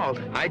my fault.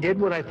 I did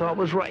what I thought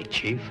was right,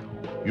 Chief.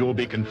 You will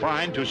be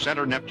confined to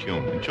Center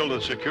Neptune until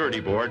the security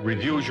board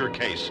reviews your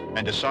case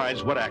and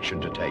decides what action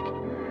to take.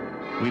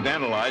 We've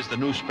analyzed the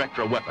new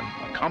Spectra weapon,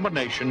 a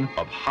combination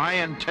of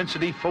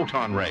high-intensity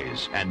photon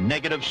rays and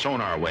negative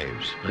sonar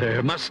waves.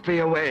 There must be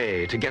a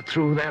way to get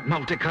through that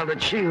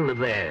multicolored shield of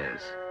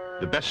theirs.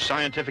 The best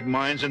scientific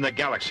minds in the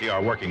galaxy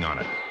are working on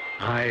it.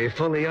 I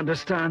fully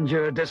understand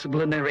your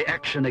disciplinary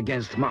action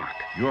against Mark.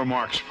 You're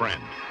Mark's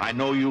friend. I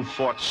know you've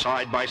fought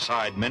side by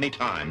side many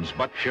times,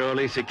 but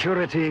surely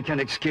security can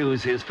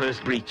excuse his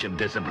first breach of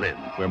discipline.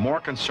 We're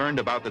more concerned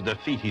about the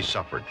defeat he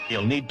suffered.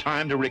 He'll need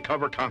time to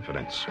recover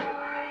confidence.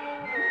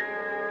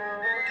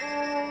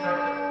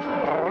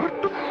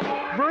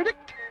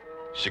 Verdict?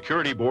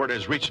 Security board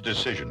has reached a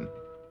decision.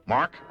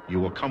 Mark,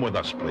 you will come with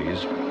us,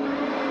 please.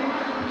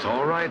 It's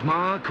all right,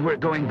 Mark. We're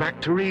going back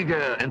to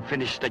Riga and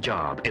finish the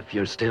job, if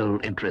you're still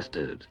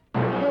interested.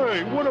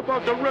 Hey, what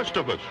about the rest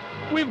of us?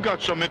 We've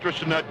got some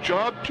interest in that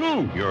job,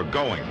 too. You're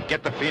going.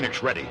 Get the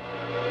Phoenix ready.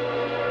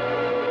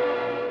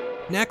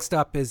 Next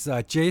up is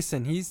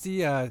Jason. He's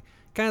the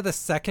kind of the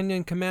second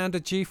in command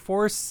of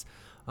G-Force.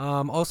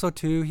 Also,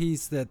 too,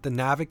 he's the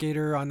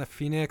navigator on the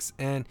Phoenix,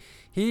 and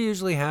he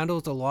usually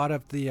handles a lot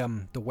of the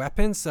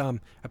weapons.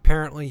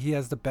 Apparently, he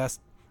has the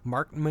best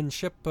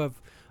marksmanship of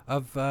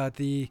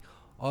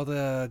all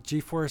the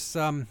G-Force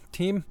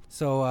team.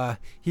 So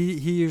he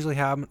usually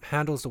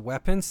handles the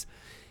weapons.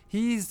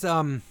 He's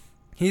a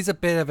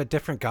bit of a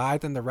different guy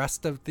than the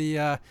rest of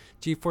the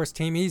G-Force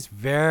team. He's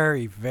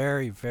very,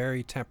 very,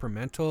 very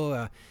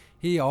temperamental.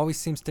 He always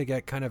seems to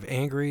get kind of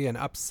angry and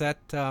upset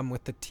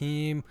with the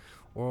team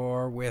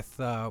or with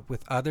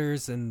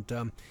others,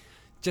 and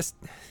just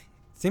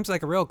seems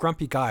like a real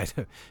grumpy guy,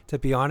 to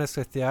be honest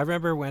with you. I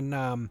remember when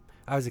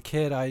I was a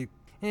kid,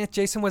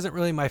 Jason wasn't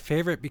really my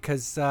favorite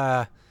because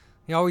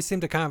he always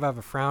seemed to kind of have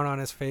a frown on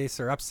his face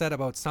or upset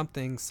about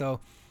something, so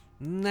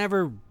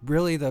never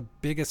really the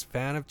biggest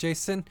fan of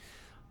Jason.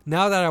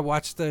 Now that I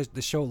watched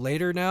the show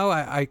later now,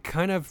 I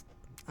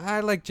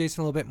like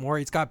Jason a little bit more.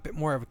 He's got a bit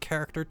more of a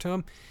character to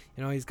him.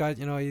 He's got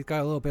a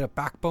little bit of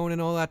backbone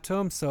and all that to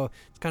him, so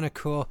it's kind of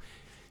cool.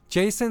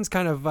 Jason's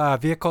kind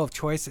of vehicle of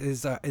choice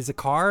is a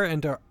car,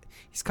 and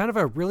he's kind of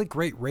a really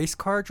great race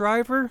car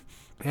driver.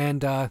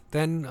 And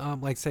then,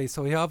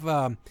 so you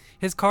have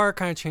his car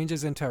kind of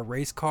changes into a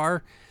race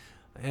car,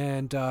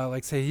 and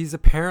he's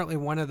apparently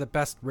one of the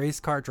best race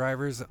car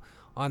drivers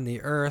on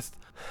the earth.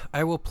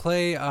 I will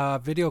play a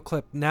video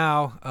clip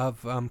now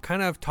of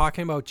kind of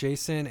talking about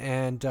Jason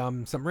and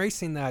some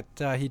racing that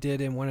he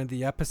did in one of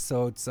the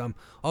episodes.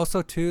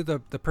 Also, too, the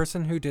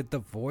person who did the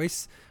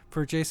voice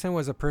for Jason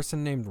was a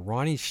person named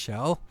Ronnie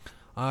Shell.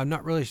 I'm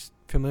not really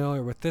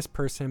familiar with this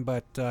person,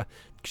 but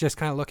just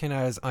kind of looking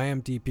at his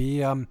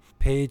IMDb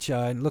page,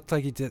 it looked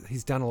like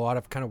he's done a lot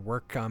of kind of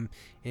work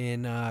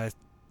in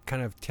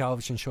kind of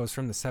television shows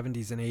from the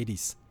 70s and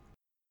 80s.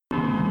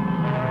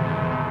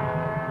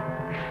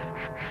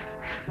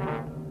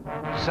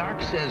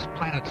 Zark says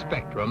Planet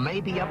Spectra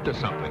may be up to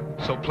something,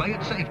 so play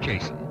it safe,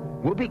 Jason.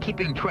 We'll be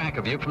keeping track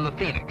of you from the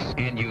Phoenix,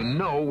 and you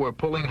know we're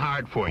pulling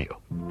hard for you.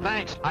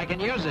 Thanks, I can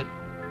use it.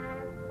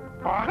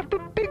 Oh, the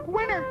big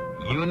winner.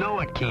 You know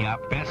it, Kia.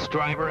 Best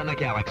driver in the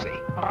galaxy.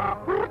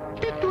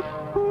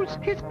 Who's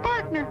his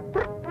partner?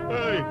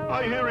 Hey,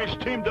 I hear he's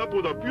teamed up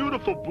with a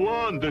beautiful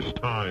blonde this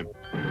time.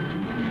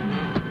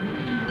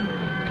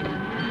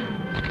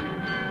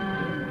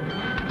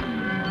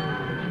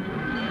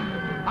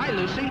 Hi,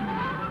 Lucy.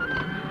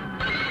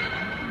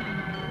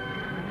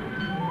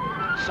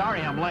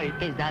 Sorry I'm late.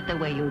 Is that the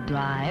way you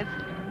drive?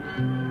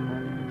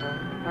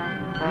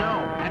 No,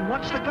 and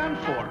what's the gun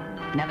for?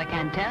 Never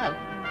can tell.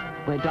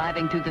 We're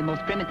driving to the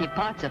most primitive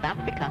parts of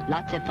Africa.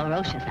 Lots of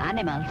ferocious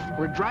animals.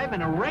 We're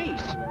driving a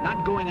race,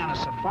 not going on a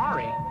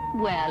safari.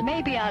 Well,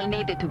 maybe I'll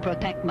need it to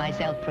protect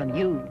myself from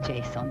you,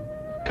 Jason.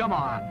 Come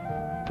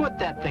on. Put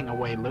that thing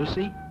away,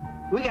 Lucy.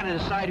 We gotta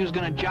decide who's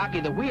gonna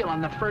jockey the wheel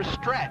on the first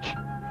stretch.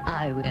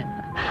 I will.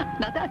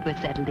 Now that was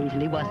settled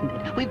easily, wasn't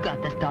it? We've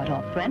got to start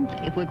off friendly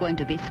if we're going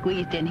to be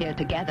squeezed in here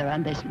together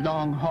on this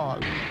long haul.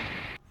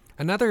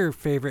 Another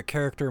favorite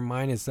character of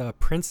mine is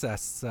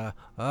Princess.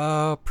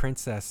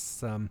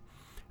 Princess. I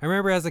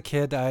remember as a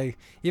kid,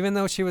 even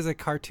though she was a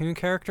cartoon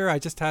character, I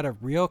just had a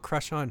real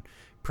crush on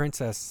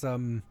Princess.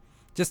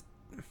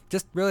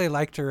 Just really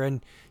liked her,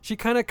 and she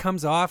kind of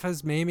comes off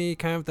as maybe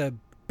kind of the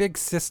big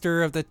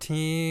sister of the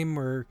team,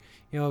 or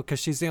because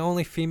she's the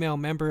only female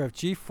member of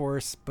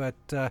G-Force, but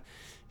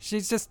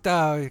she's just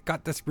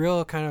got this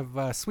real kind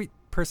of sweet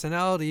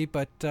personality,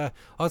 but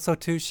also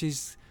too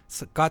she's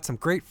got some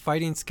great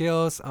fighting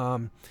skills.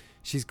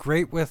 She's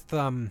great with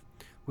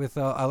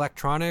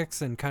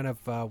electronics and kind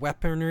of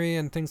weaponry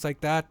and things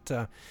like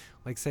that.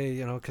 Like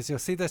say, because you'll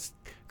see this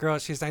girl,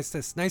 she's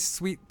this nice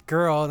sweet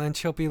girl, and then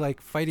she'll be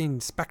like fighting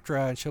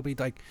Spectra, and she'll be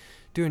like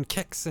doing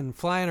kicks and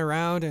flying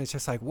around, and it's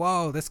just like,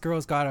 whoa, this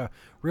girl's got a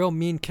real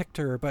mean kick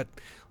to her. But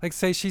like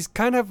say, she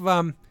kind of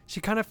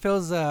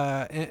fills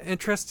an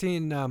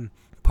interesting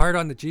part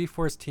on the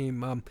G-Force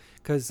team,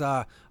 because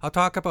I'll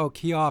talk about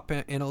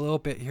Keop in a little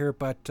bit here,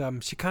 but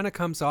she kind of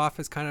comes off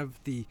as kind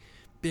of the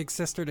big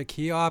sister to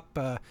Keop.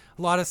 A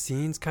lot of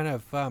scenes kind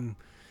of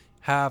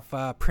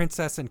have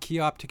Princess and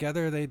Keop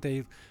together.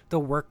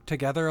 They'll work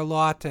together a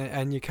lot,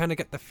 and you kind of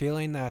get the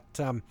feeling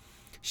that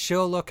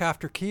she'll look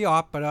after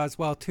Keop, but as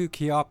well too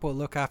Keop will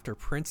look after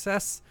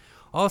Princess.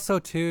 Also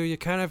too, you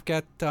kind of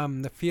get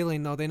the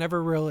feeling, though they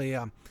never really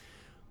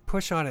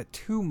push on it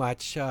too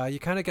much, you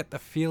kind of get the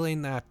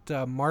feeling that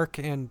Mark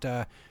and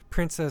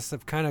Princess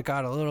have kind of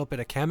got a little bit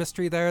of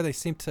chemistry there. They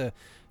seem to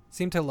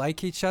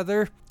like each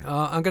other.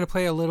 I'm going to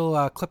play a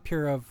little clip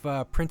here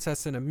of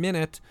Princess in a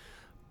minute,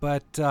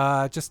 but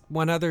just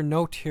one other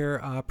note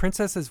here.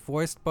 Princess is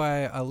voiced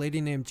by a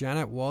lady named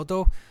Janet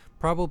Waldo,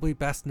 probably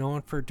best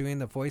known for doing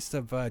the voice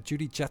of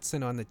Judy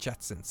Jetson on the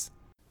Jetsons.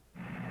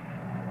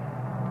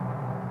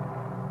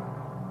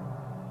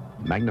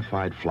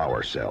 Magnified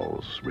flower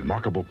cells,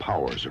 remarkable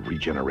powers of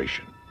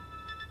regeneration.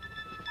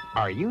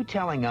 Are you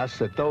telling us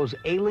that those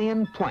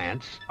alien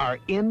plants are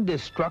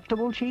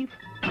indestructible, Chief?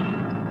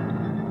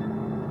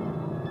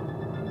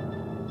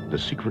 The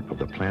secret of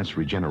the plant's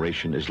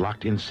regeneration is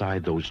locked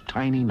inside those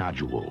tiny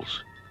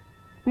nodules.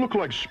 Look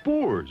like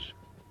spores.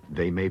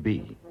 They may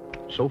be.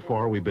 So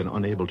far, we've been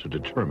unable to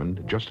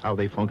determine just how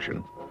they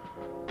function.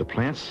 The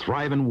plants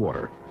thrive in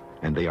water,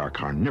 and they are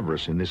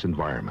carnivorous in this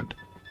environment.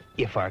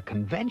 If our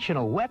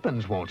conventional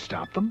weapons won't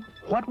stop them,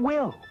 what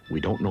will?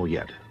 We don't know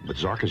yet, but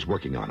Zark is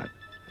working on it.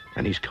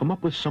 And he's come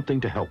up with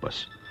something to help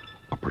us.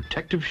 A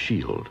protective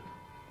shield.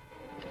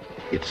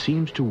 It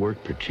seems to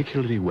work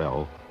particularly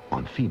well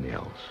on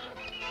females.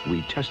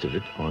 We tested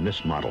it on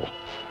this model.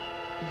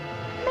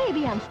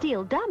 Maybe on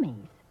steel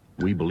dummies.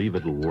 We believe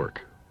it'll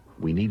work.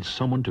 We need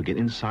someone to get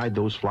inside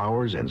those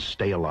flowers and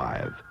stay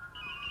alive.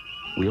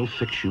 We'll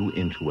fix you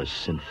into a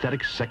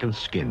synthetic second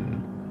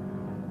skin.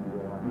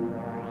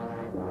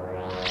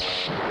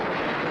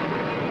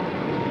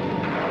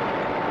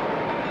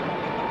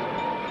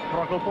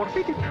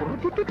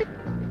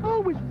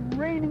 Oh, it's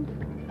raining.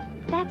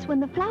 That's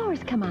when the flowers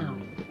come out.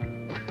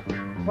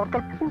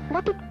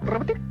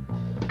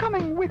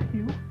 Coming with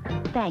you.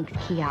 Thanks,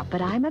 Keop,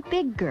 but I'm a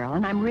big girl,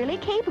 and I'm really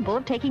capable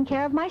of taking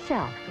care of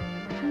myself.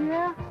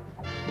 Yeah?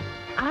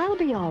 I'll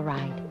be all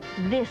right.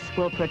 This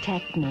will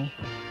protect me.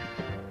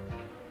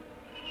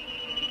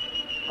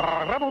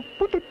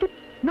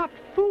 Not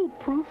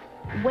foolproof.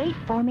 Wait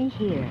for me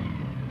here.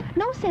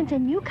 No sense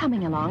in you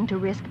coming along to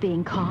risk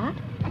being caught.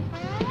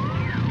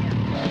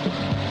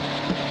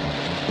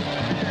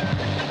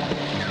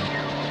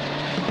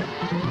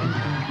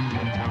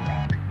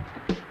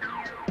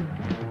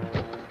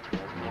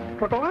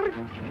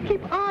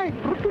 Keep eye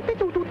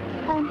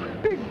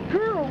on big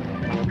girl.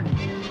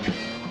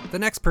 The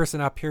next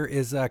person up here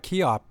is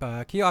Keop.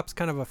 Keop's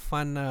kind of a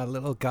fun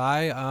little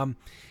guy.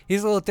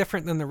 He's a little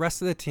different than the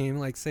rest of the team.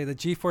 Like, say, the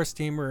G-Force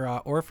team were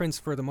orphans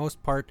for the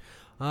most part,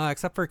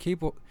 except for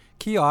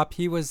Keop.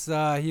 He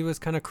was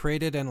kind of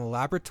created in a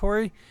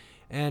laboratory.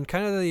 And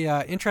kind of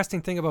the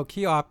interesting thing about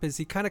Keop is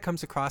he kind of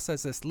comes across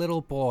as this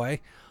little boy.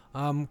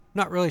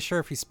 Not really sure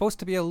if he's supposed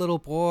to be a little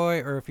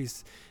boy or if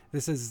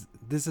this is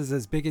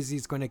as big as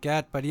he's going to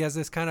get. But he has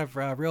this kind of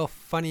real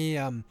funny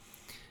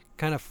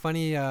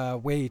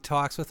way he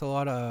talks with a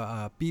lot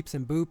of beeps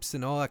and boops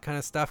and all that kind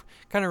of stuff.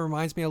 Kind of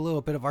reminds me a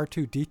little bit of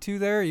R2-D2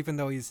 there, even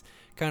though he's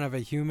kind of a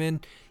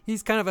human.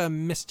 He's kind of a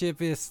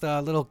mischievous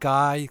little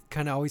guy.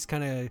 Always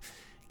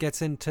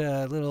gets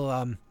into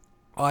little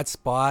odd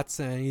spots,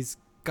 and he's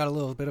got a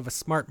little bit of a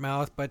smart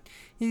mouth, but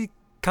he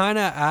kind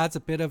of adds a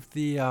bit of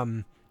the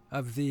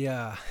adds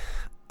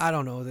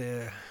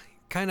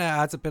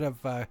a bit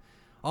of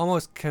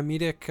almost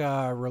comedic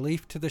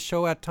relief to the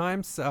show at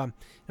times,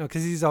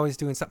 because he's always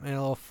doing something a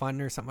little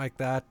fun or something like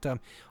that.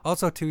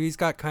 Also too, he's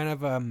got kind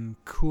of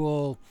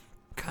cool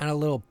kind of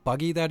little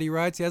buggy that he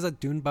rides. He has a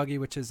dune buggy,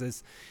 which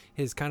is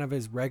his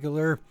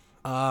regular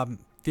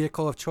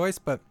vehicle of choice,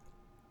 but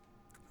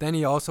then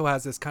he also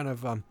has this kind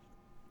of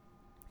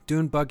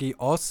dune buggy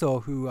also,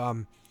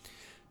 who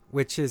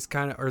which is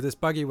kind of, or this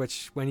buggy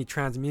which when he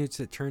transmutes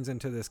it turns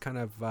into this kind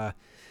of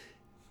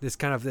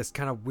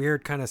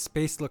weird kind of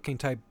space looking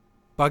type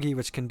buggy,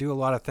 which can do a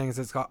lot of things.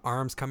 It's got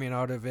arms coming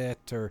out of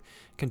it, or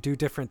can do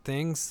different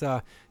things.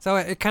 So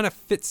it kind of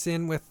fits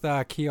in with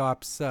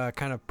Keop's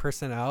kind of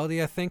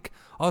personality, I think.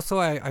 Also,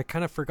 I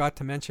kind of forgot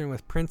to mention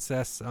with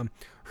Princess,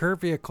 her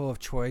vehicle of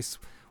choice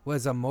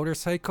was a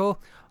motorcycle.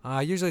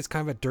 Usually it's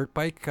kind of a dirt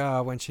bike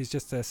when she's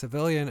just a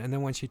civilian, and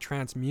then when she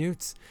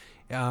transmutes,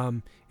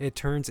 it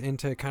turns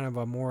into kind of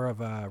a more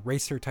of a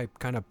racer type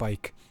kind of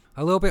bike.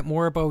 A little bit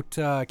more about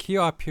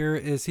Keop here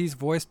is he's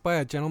voiced by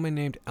a gentleman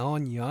named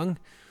Alan Young,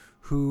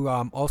 who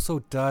also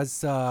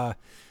does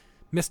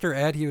Mr.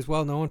 Ed. He was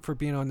well known for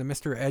being on the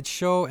Mr. Ed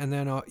show, and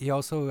then he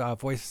also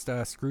voiced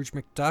Scrooge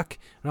McDuck,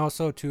 and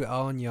also to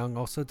Alan Young,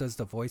 also does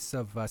the voice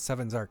of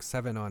Seven Zark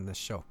 7 on this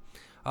show.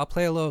 I'll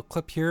play a little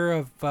clip here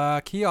of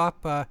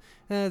Keop.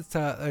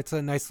 It's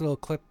a nice little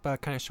clip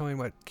kind of showing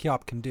what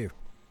Keop can do.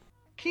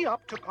 Keop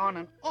took on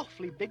an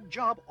awfully big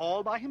job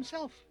all by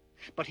himself,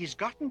 but he's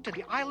gotten to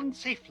the island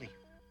safely.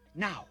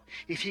 Now,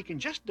 if he can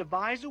just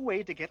devise a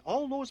way to get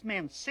all those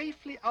men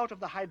safely out of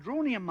the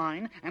hydronium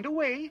mine and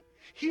away,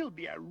 he'll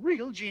be a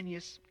real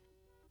genius.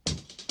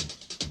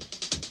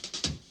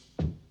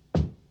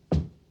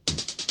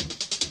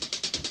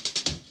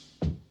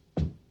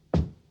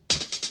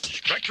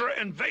 Spectra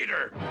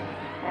Invader!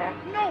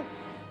 No!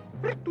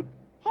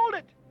 Hold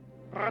it!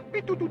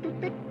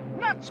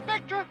 Not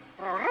Spectra!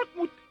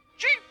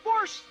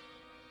 G-Force!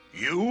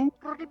 You?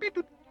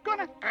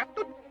 Gonna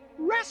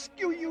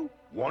rescue you!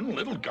 One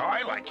little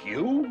guy like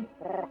you?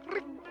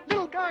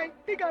 Little guy,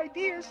 big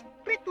ideas.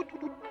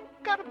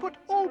 Gotta put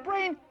old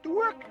brain to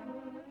work.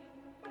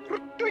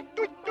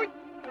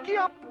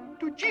 Keop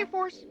to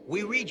G-Force.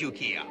 We read you,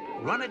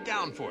 Keop. Run it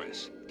down for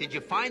us. Did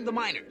you find the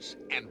miners?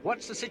 And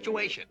what's the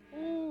situation?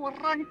 Oh,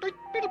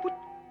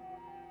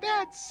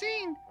 bad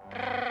scene.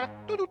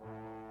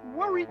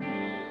 Worry.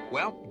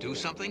 Well, do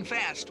something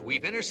fast.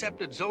 We've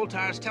intercepted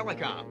Zoltar's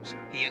telecoms.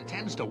 He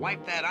intends to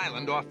wipe that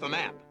island off the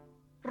map.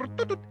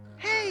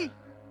 Hey!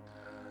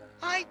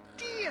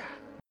 Idea!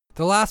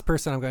 The last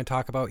person I'm going to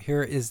talk about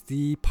here is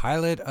the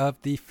pilot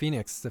of the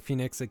Phoenix. The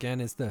Phoenix,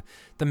 again, is the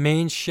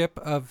main ship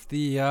of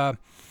the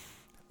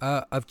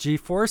of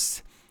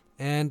G-Force,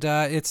 and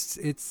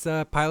it's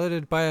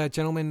piloted by a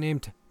gentleman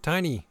named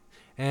Tiny.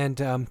 And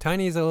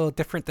Tiny is a little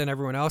different than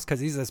everyone else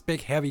because he's this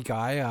big, heavy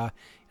guy.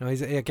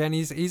 He's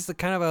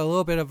kind of a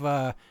little bit of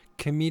a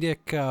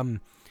comedic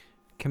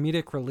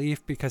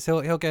relief because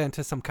he'll get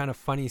into some kind of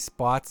funny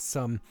spots.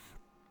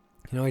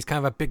 He's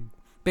kind of a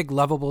big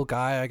lovable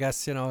guy, I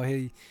guess.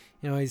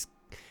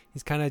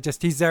 He's kind of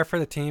just, he's there for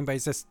the team, but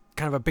he's just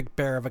kind of a big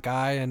bear of a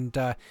guy. And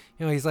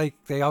he's like,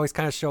 they always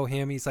kind of show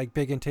him, he's like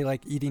big into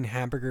like eating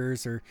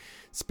hamburgers or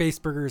space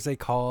burgers they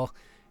call.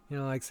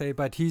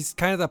 But he's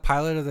kind of the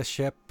pilot of the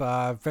ship,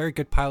 very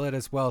good pilot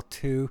as well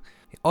too.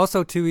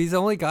 Also too, he's the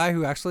only guy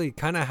who actually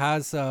kind of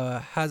has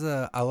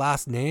a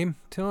last name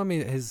to him.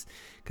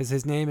 Because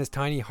his name is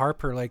Tiny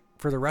Harper. Like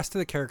for the rest of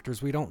the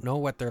characters, we don't know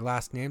what their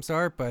last names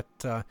are, but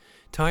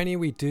Tiny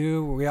we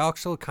do. We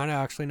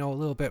actually know a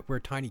little bit where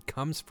Tiny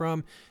comes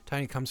from.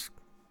 Tiny comes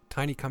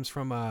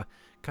from a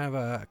kind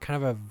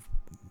of a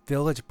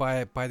village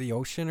by the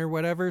ocean or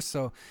whatever.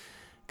 So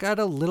got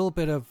a little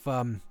bit of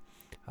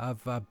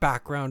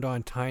background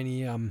on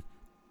Tiny.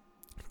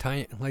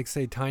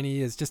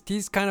 Tiny is just,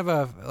 he's kind of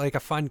a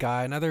fun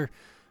guy, another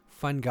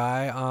fun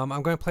guy. I'm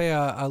going to play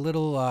a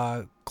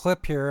little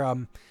clip here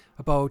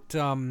about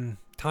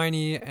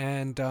Tiny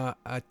and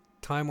a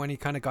time when he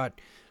kind of got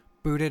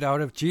booted out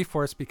of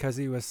G-Force because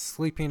he was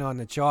sleeping on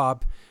the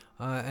job,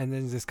 and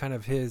then just kind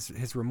of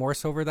his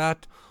remorse over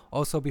that.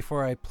 Also,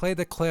 before I play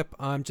the clip,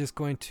 I'm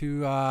going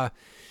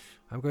to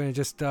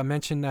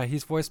mention that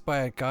he's voiced by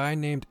a guy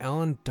named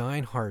Alan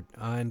Dinehart,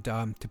 and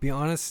to be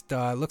honest,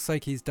 looks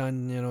like he's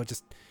done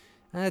just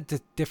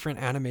different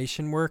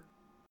animation work.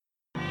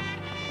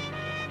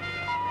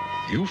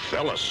 You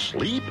fell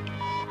asleep?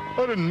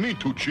 I didn't mean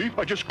to, Chief.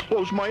 I just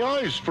closed my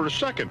eyes for a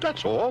second,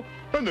 that's all.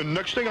 And the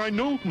next thing I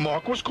knew,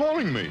 Mark was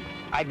calling me.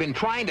 I've been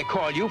trying to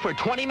call you for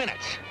 20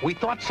 minutes. We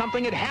thought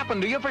something had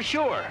happened to you for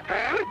sure.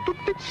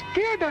 It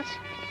scared us.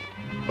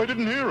 I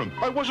didn't hear him.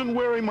 I wasn't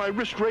wearing my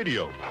wrist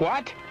radio.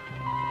 What?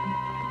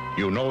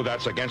 You know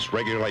that's against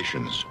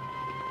regulations.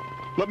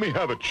 Let me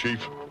have it,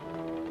 Chief.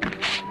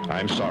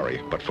 I'm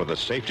sorry, but for the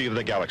safety of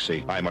the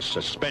galaxy, I must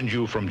suspend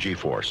you from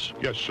G-Force.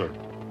 Yes, sir.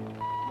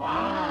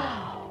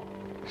 Wow.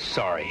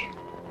 Sorry.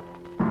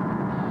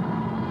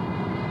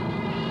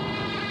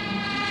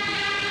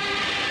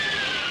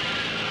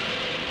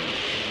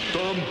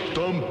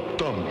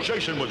 Dumb.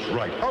 Jason was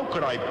right. How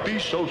could I be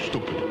so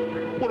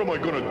stupid? What am I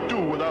going to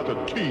do without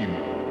a team?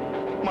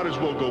 Might as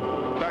well go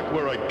back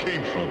where I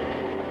came from.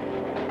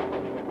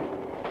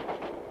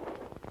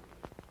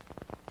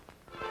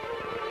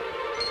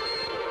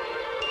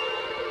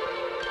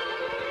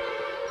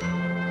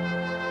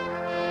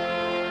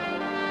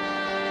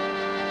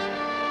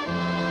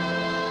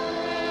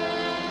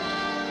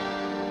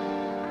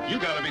 You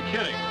gotta be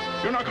kidding.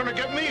 You're not gonna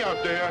get me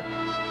out there.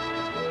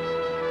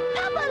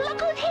 Papa, look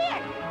who's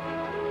here!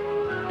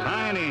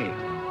 Tiny.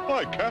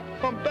 Hi, Cap.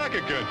 I'm back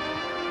again.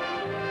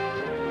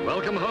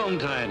 Welcome home,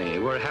 Tiny.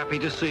 We're happy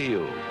to see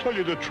you. Tell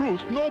you the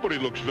truth, nobody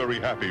looks very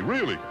happy,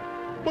 really.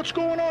 What's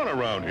going on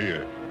around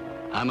here?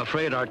 I'm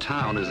afraid our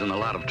town is in a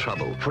lot of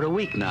trouble. For a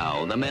week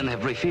now, the men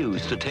have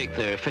refused to take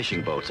their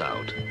fishing boats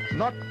out.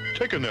 Not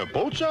taking their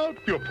boats out?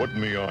 You're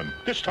putting me on.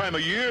 This time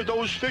of year,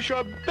 those fish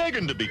are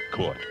begging to be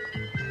caught.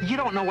 You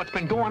don't know what's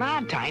been going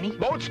on, Tiny.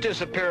 Boats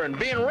disappearing,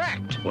 being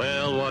wrecked.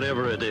 Well,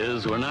 whatever it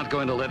is, we're not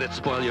going to let it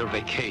spoil your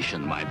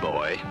vacation, my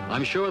boy.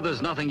 I'm sure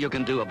there's nothing you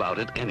can do about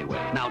it anyway.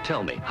 Now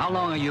tell me, how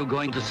long are you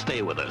going to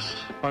stay with us?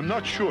 I'm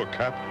not sure,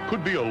 Cap.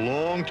 Could be a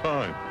long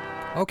time.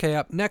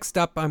 Okay, next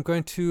up, I'm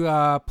going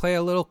to play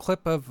a little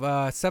clip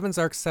of Seven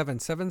Zark 7.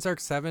 Seven Zark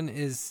 7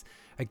 is,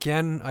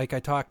 again, like I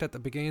talked at the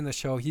beginning of the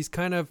show, he's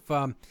kind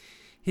of,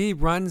 he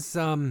runs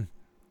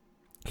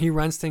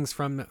things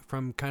from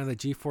kind of the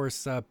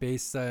G-Force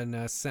base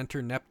in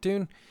Center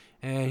Neptune,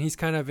 and he's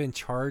kind of in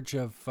charge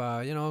of,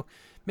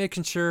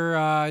 making sure,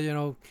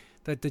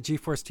 that the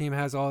G-Force team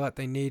has all that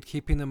they need,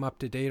 keeping them up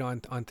to date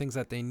on things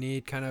that they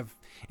need, kind of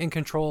in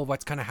control of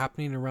what's kind of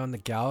happening around the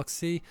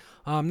galaxy.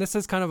 This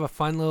is kind of a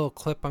fun little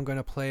clip I'm going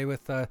to play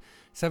with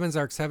Seven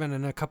Zark 7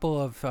 and a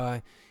couple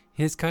of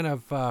his kind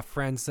of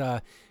friends,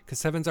 because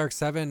Seven Zark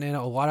 7 in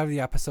a lot of the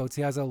episodes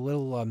he has a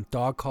little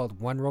dog called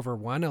One Rover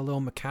One, a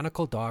little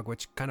mechanical dog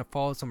which kind of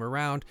follows him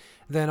around.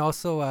 Then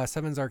also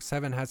Seven Zark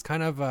 7 has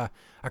kind of a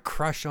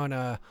crush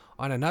on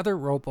another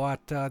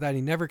robot that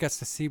he never gets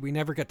to see. We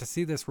never get to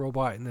see this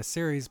robot in the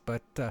series,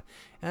 but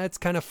it's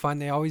kind of fun.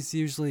 They always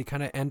usually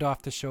kind of end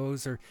off the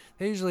shows, or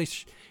they usually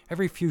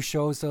every few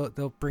shows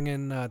they'll bring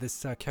in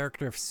this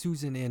character of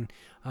Susan in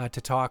to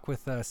talk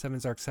with Seven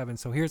Zark 7.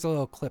 So here's a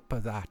little clip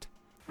of that.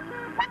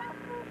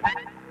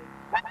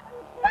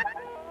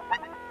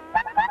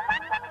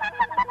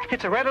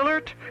 It's a red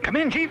alert. Come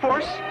in,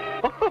 G-Force.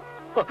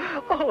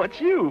 Oh,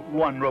 it's you,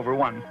 One Rover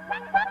One.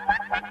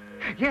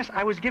 Yes,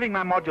 I was giving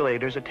my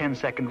modulators a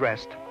 10-second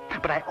rest,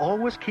 but I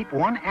always keep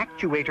one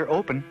actuator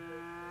open.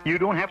 You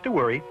don't have to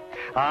worry.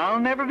 I'll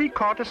never be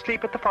caught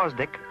asleep at the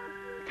FOSDIC.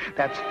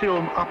 That's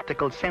Film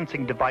Optical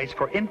Sensing Device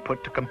for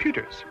input to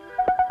computers.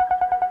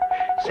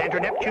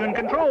 Center Neptune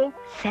control.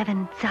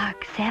 Seven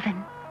Zark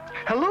 7.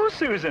 Hello,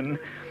 Susan.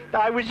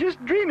 I was just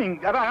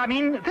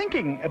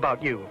thinking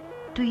about you.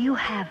 Do you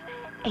have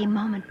a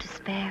moment to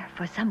spare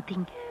for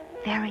something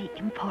very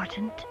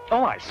important?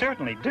 Oh, I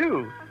certainly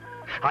do.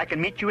 I can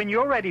meet you in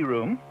your ready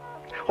room,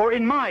 or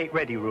in my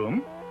ready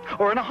room,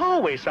 or in a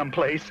hallway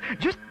someplace,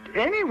 just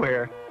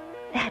anywhere.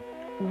 That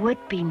would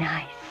be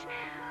nice.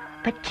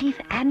 But Chief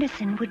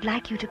Anderson would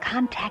like you to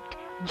contact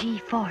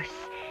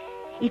G-Force.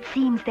 It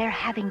seems they're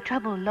having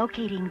trouble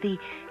locating the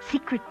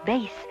secret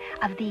base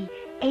of the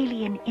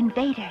alien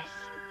invaders.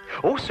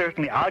 Oh,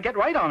 certainly. I'll get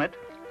right on it.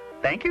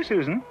 Thank you,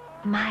 Susan.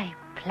 My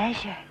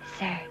pleasure,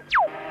 sir.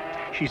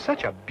 She's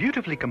such a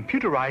beautifully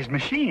computerized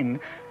machine.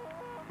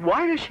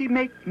 Why does she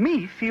make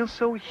me feel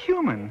so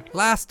human?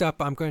 Last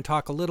up, I'm going to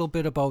talk a little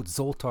bit about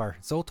Zoltar.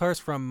 Zoltar's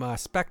from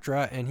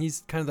Spectra, and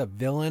he's kind of the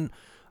villain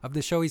of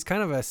the show. He's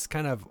kind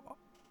of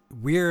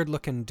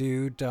weird-looking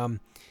dude.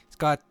 He's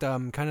got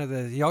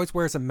he always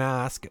wears a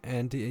mask,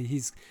 and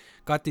he's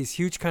got these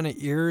huge kind of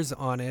ears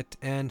on it.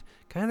 And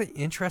kind of the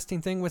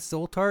interesting thing with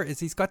Zoltar is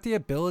he's got the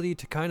ability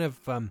to kind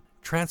of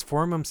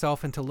transform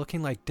himself into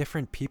looking like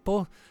different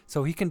people.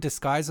 So he can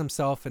disguise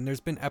himself, and there's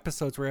been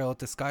episodes where he'll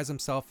disguise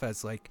himself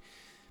as like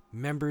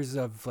members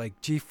of like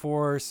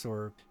G-Force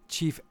or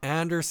Chief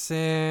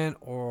Anderson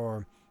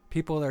or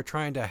people that are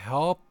trying to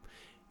help.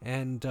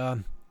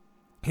 And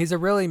he's a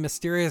really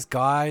mysterious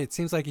guy. It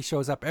seems like he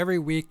shows up every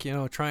week,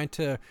 trying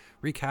to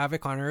wreak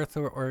havoc on Earth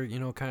or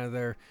kind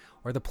of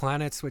the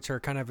planets which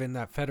are kind of in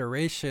that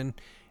Federation.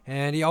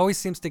 And he always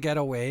seems to get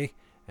away.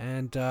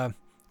 And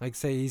like I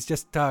say, he's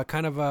just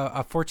kind of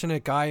a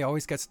fortunate guy. He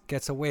always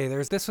gets away.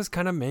 This was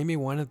kind of maybe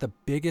one of the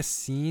biggest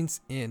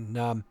scenes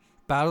in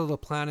Battle of the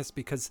Planets,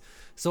 because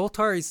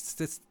Zoltar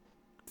is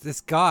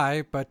this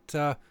guy, but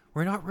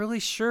we're not really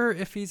sure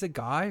if he's a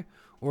guy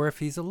or if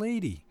he's a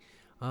lady.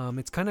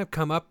 It's kind of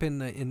come up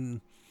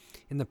in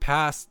the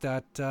past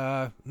that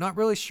not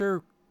really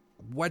sure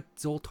what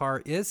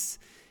Zoltar is,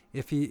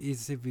 if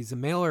he's a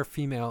male or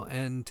female,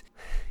 and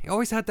he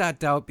always had that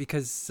doubt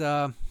because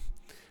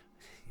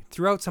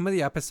throughout some of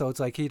the episodes,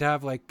 like he'd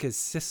have like his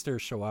sister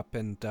show up,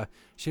 and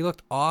she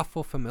looked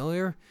awful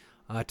familiar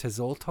to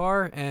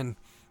Zoltar, and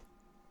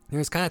he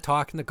was kind of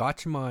talking the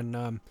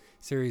Gatchaman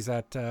series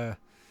that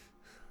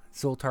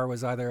Zoltar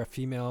was either a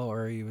female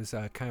or he was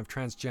a kind of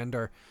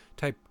transgender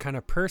type kind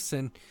of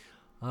person.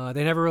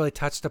 They never really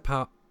touched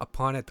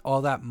upon it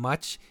all that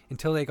much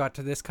until they got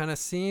to this kind of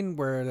scene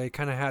where they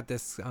kind of had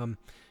this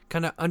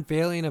kind of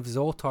unveiling of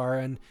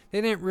Zoltar, and they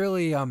didn't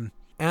really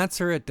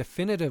answer it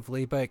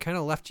definitively, but it kind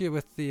of left you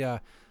with the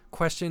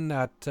question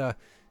that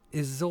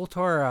is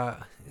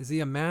Zoltar, is he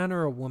a man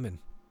or a woman?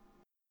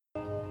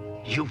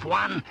 You've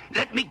won.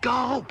 Let me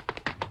go.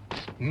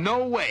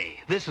 No way.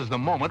 This is the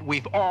moment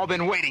we've all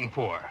been waiting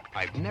for.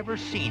 I've never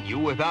seen you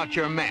without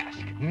your mask.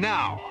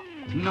 Now.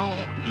 No,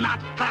 not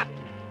that.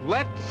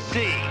 Let's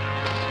see.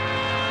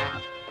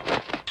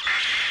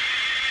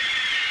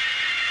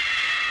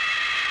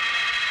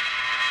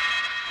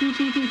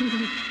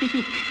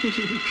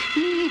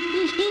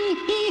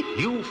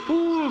 You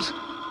fools!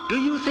 Do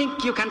you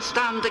think you can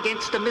stand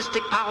against the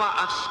mystic power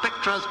of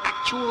Spectra's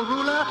actual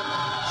ruler?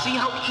 See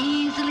how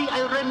easily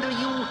I render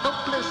you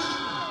helpless?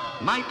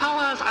 My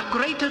powers are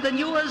greater than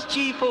yours,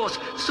 G-Force.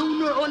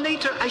 Sooner or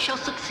later, I shall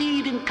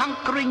succeed in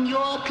conquering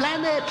your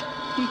planet.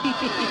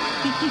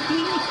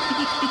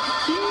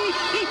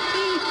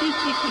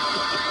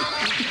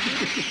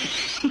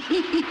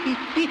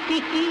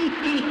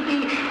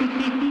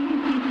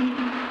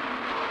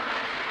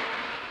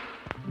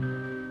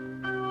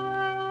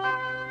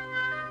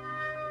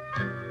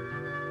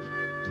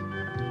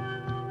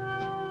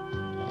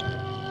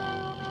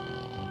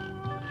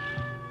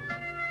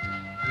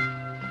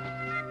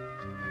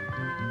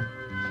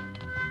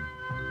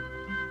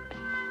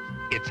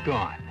 It's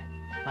gone.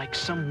 Like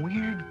some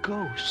weird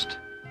ghost.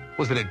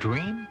 Was it a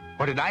dream?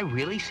 Or did I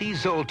really see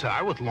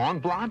Zoltar with long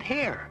blonde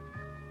hair?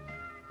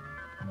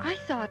 I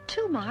thought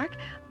too, Mark,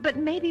 but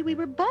maybe we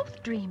were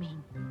both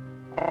dreaming.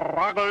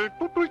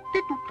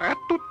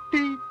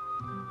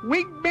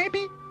 Wig,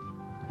 baby?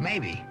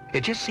 Maybe.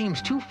 It just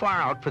seems too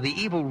far out for the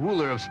evil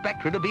ruler of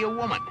Spectra to be a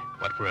woman.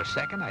 But for a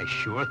second, I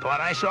sure thought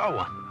I saw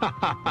one.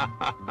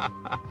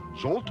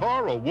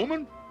 Zoltar, a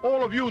woman?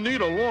 All of you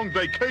need a long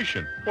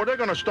vacation, or they're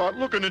going to start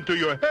looking into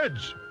your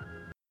heads.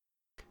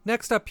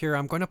 Next up here,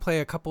 I'm going to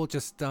play a couple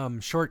just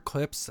short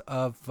clips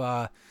of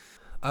Battle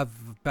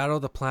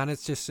of the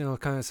Planets, just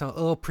kind of some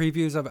little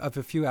previews of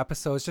a few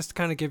episodes, just to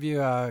kind of give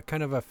you a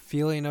kind of a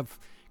feeling of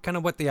kind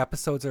of what the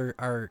episodes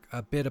are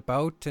a bit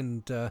about,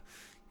 and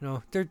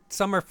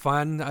some are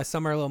fun,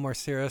 some are a little more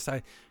serious.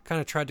 I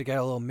kind of tried to get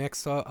a little mix,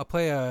 so I'll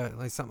play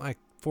something like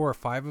 4 or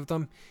 5 of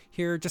them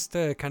here, just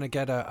to kind of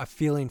get a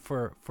feeling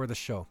for the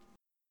show.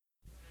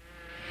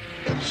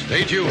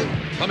 Stay tuned.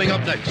 Coming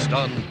up next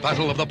on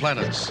Battle of the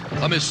Planets,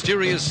 a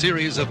mysterious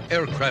series of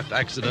aircraft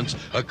accidents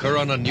occur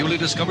on a newly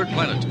discovered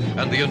planet,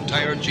 and the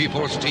entire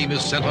G-Force team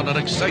is sent on an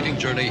exciting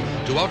journey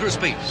to outer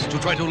space to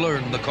try to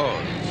learn the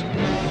cause.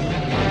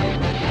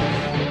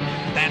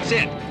 That's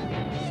it.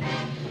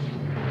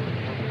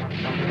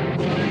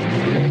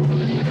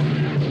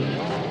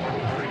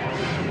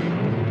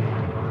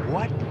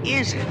 What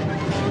is it?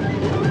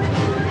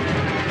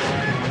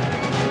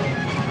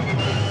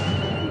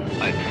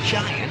 A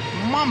giant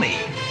mummy.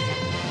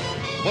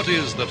 What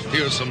is the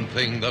fearsome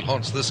thing that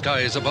haunts the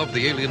skies above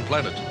the alien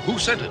planet? Who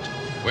sent it?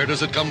 Where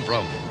does it come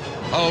from?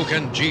 How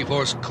can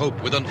G-Force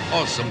cope with an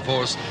awesome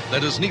force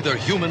that is neither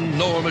human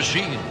nor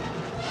machine?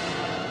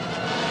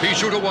 Be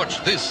sure to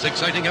watch this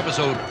exciting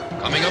episode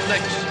coming up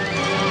next.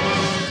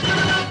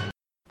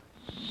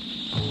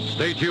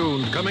 Stay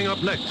tuned. Coming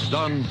up next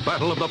on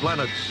Battle of the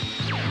Planets,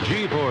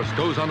 G-Force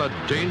goes on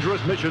a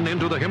dangerous mission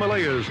into the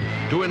Himalayas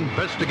to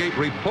investigate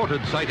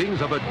reported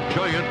sightings of a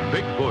giant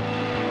Bigfoot.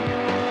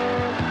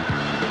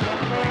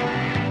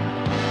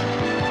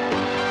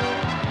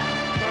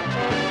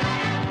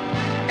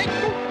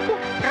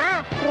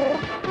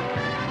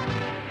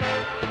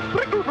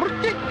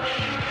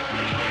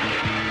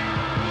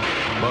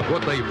 But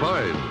what they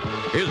find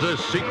is a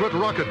secret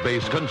rocket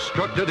base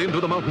constructed into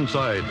the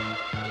mountainside.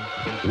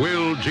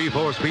 Will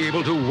G-Force be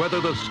able to weather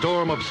the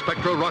storm of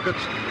Spectra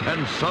rockets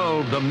and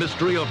solve the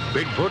mystery of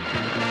Bigfoot?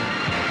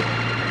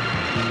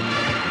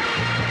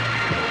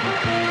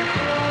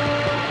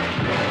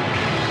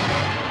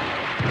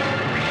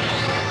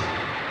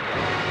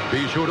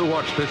 Be sure to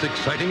watch this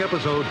exciting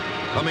episode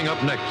coming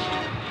up next.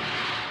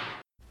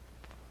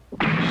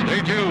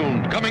 Stay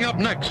tuned. Coming up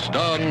next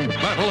on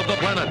Battle of the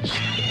Planets,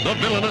 the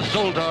villainous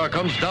Zoltar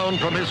comes down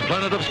from his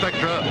planet of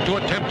Spectra to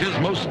attempt his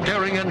most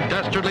daring and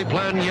dastardly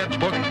plan yet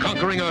for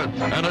conquering Earth,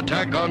 an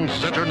attack on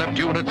Center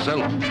Neptune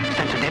itself.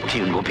 Center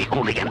Neptune will be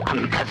only an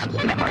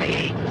unpleasant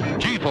memory.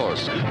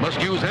 G-Force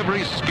must use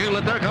every skill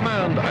at their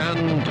command,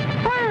 and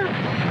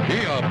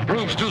he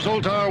proves to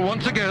Zoltar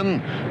once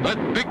again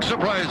that big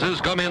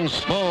surprises come in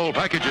small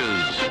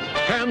packages.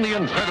 Can the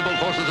incredible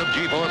forces of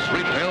G-Force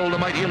repel the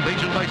mighty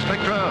invasion by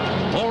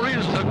Spectra? Or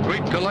is the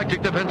great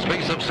galactic defense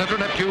base of Center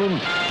Neptune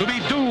to be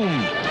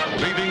doomed,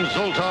 leaving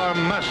Zoltar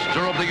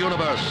master of the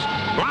universe?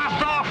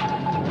 Blast off!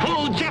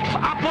 Full jets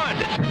upward!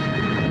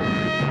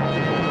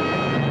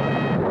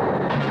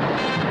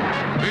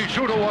 Be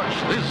sure to watch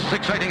this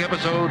exciting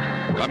episode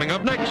coming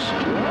up next.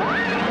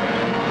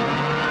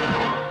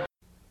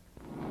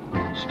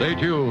 Stay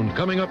tuned.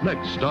 Coming up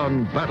next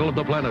on Battle of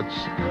the Planets,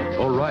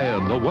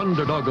 Orion, the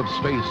wonder dog of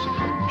space,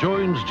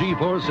 joins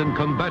G-Force in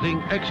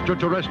combating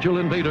extraterrestrial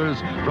invaders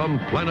from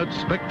planet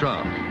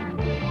Spectra.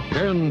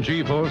 Can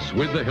G-Force,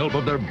 with the help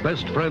of their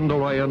best friend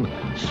Orion,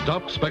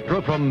 stop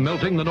Spectra from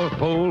melting the North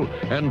Pole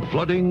and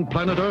flooding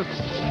planet Earth?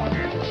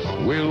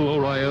 Will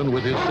Orion,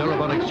 with his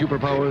Cerebronic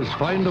superpowers,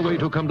 find a way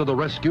to come to the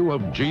rescue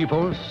of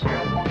G-Force?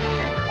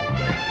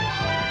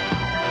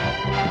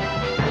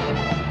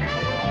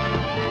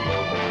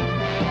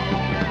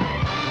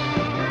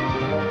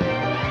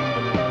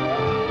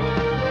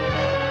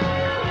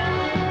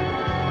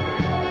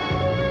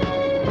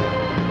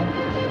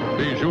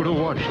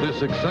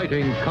 this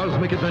exciting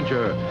cosmic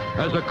adventure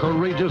as a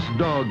courageous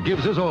dog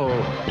gives his all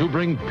to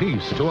bring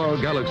peace to our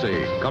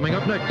galaxy. Coming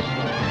up next.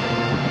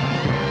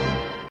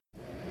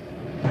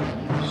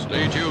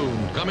 Stay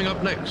tuned. Coming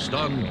up next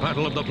on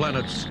Battle of the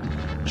Planets,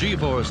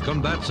 G-Force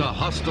combats a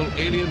hostile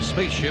alien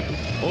spaceship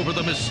over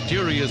the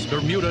mysterious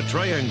Bermuda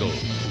Triangle.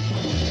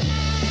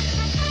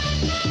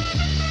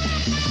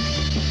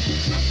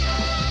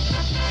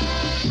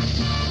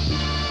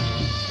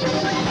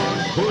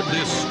 Could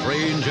this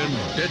strange and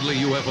deadly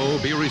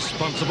UFO be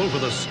responsible for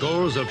the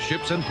scores of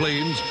ships and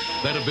planes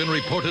that have been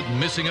reported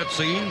missing at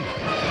sea?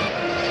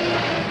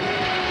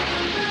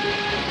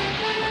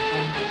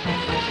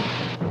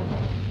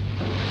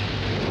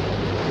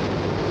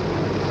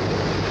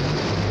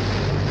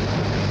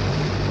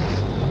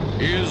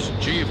 Is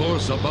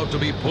G-Force about to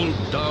be pulled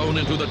down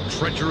into the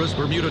treacherous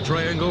Bermuda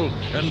Triangle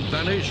and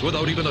vanish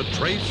without even a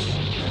trace?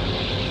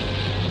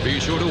 Be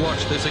sure to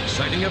watch this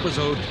exciting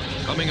episode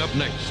coming up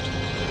next.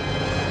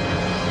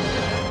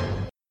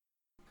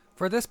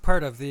 For this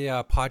part of the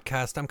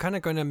podcast, I'm kind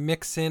of going to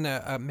mix in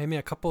maybe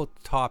a couple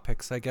of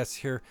topics, I guess,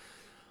 here.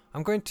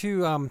 I'm going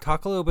to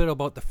talk a little bit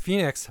about the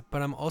Phoenix,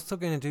 but I'm also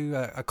going to do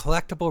a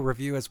collectible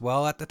review as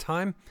well at the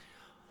time.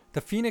 The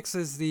Phoenix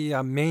is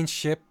the main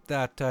ship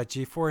that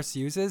G-Force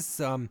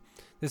uses.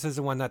 This is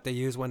the one that they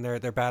use when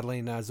they're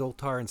battling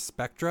Zoltar and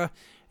Spectra.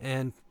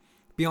 And to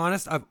be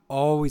honest, I've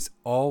always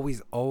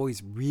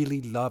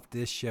really loved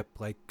this ship.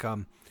 Like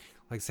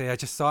I say, I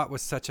just thought it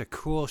was such a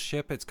cool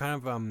ship. It's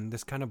kind of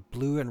this kind of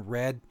blue and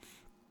red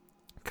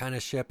kind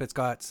of ship. It's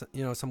got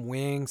some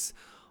wings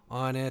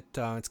on it.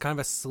 It's kind of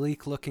a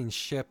sleek looking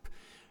ship.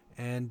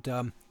 And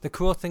the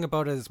cool thing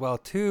about it as well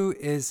too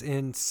is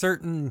in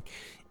certain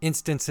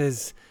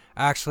instances,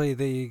 actually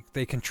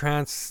they can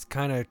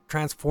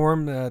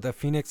transform the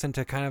Phoenix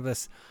into kind of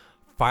this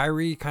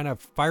fiery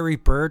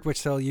bird,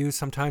 which they'll use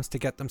sometimes to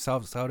get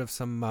themselves out of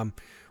some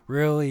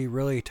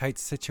really tight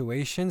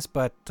situations.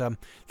 But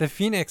the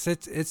Phoenix,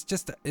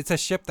 it's a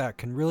ship that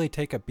can really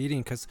take a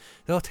beating, because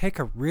they'll take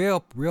a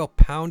real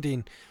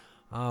pounding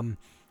from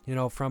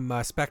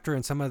Spectra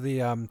and some of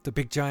the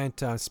big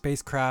giant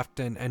spacecraft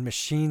and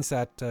machines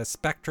that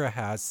Spectra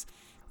has.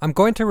 I'm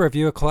going to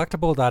review a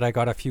collectible that I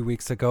got a few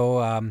weeks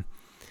ago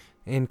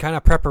in kind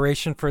of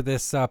preparation for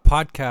this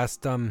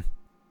podcast,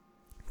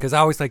 because I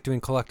always like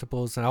doing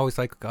collectibles, and I always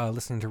like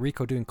listening to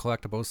Rico doing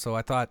collectibles. So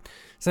I thought,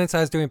 since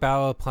I was doing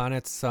Battle of the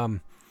Planets,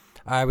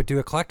 I would do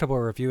a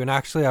collectible review. And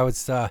actually, I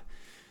was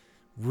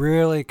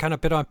really kind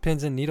of bit on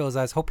pins and needles.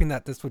 I was hoping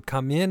that this would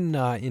come in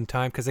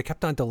time, because they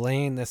kept on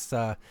delaying this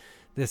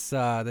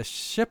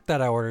ship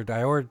that I ordered.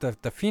 I ordered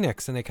the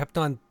Phoenix, and they kept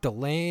on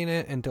delaying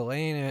it, and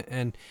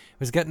it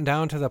was getting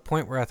down to the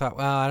point where I thought,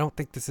 well, I don't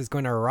think this is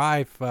going to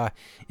arrive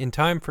in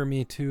time for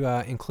me to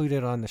include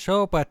it on the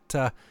show.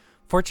 But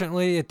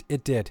fortunately,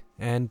 it did.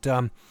 And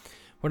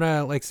what I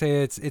like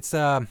say, it's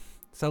a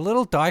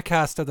little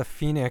die-cast of the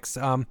Phoenix.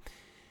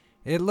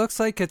 It looks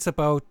like it's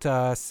about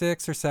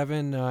 6 or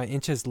 7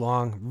 inches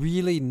long.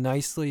 Really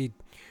nicely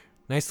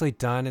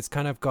done. It's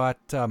kind of got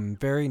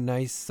very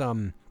nice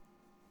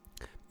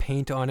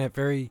paint on it.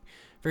 Very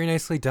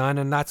nicely done.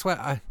 And that's what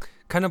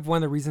one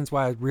of the reasons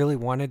why I really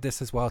wanted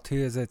this as well too,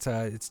 is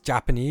it's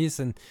Japanese,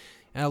 and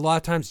a lot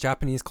of times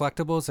Japanese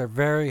collectibles are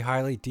very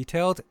highly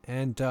detailed,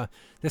 and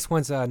this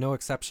one's no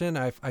exception.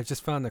 I've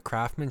just found the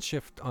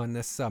craftsmanship on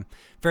this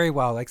very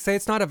well. Like, say,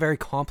 it's not a very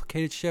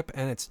complicated ship,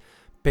 and it's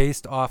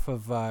based off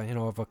of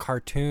of a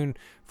cartoon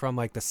from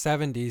like the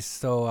 70s.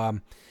 So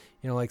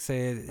like,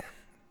 say,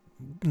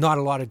 not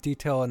a lot of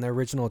detail in the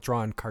original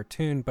drawn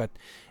cartoon, but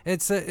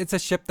it's a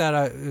ship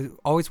that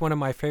always one of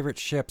my favorite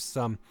ships.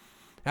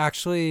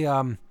 Actually,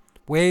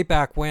 way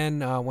back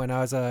when I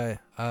was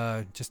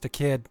just a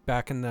kid,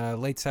 back in the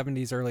late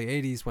 70s, early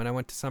 80s, when I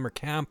went to summer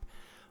camp,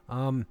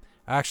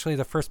 actually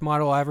the first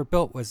model I ever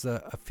built was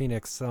a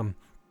Phoenix.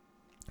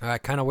 I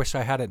kind of wish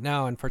I had it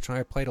now.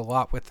 Unfortunately, I played a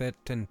lot with it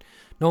and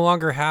no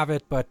longer have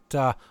it, but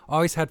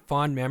always had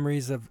fond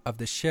memories of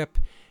the ship.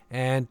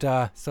 And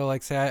so,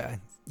 like, say,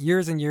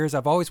 years and years,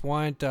 I've always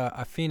wanted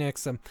a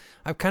Phoenix.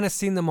 I've kind of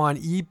seen them on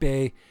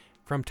eBay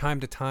from time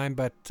to time,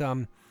 but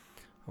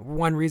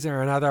one reason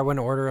or another, I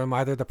wouldn't order them.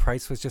 Either the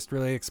price was just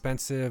really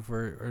expensive,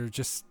 or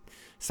just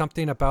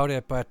something about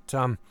it. But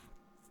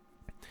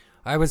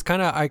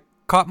I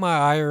caught my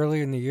eye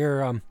earlier in the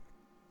year,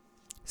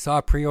 saw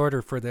a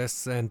pre-order for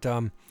this, and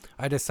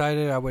I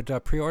decided I would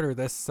pre-order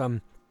this.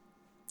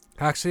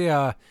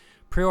 Actually,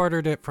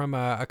 pre-ordered it from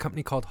a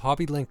company called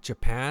HobbyLink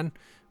Japan,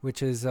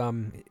 which is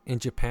in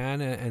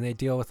Japan, and they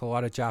deal with a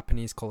lot of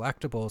Japanese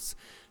collectibles.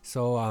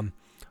 So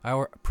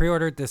I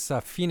pre-ordered this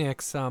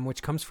Phoenix,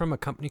 which comes from a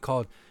company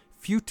called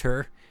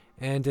Future,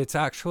 and it's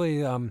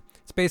actually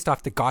it's based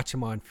off the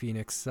Gatchaman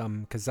Phoenix,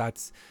 because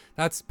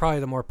that's probably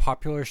the more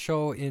popular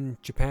show in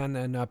Japan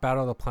than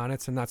Battle of the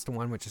Planets, and that's the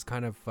one which is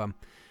kind of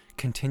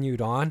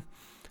continued on.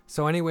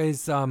 So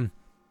anyways,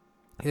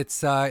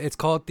 it's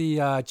called the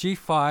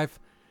G5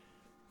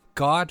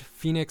 God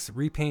Phoenix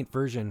repaint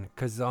version,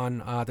 because on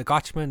the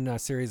Gotchman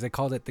series they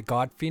called it the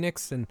God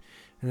Phoenix, and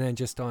then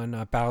just on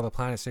Battle of the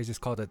Planets they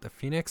just called it the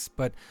Phoenix.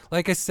 But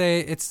like I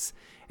say, it's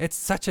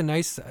such a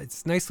nice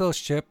little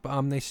ship.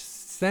 They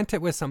sent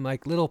it with some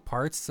like little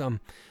parts,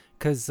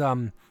 because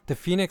the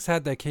Phoenix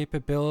had the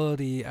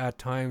capability at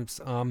times,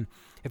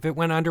 if it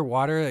went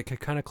underwater, it could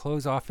kind of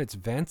close off its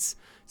vents.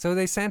 So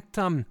they sent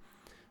some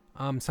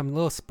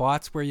little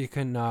spots where you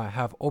can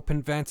have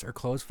open vents or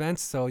closed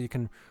vents, so you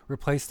can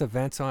replace the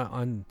vents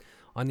on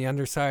the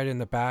underside and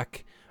the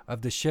back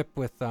of the ship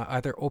with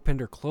either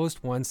opened or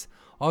closed ones.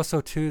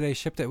 Also, too, they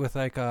shipped it with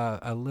like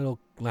a little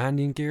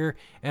landing gear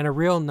and a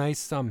real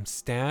nice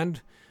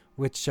stand,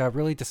 which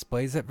really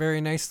displays it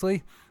very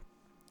nicely.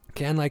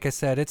 Again, like I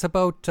said, it's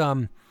about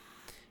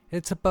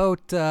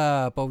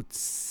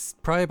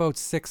probably about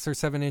 6 or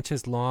 7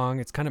 inches long.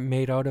 It's kind of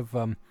made out of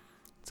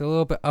it's a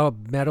little bit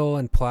of metal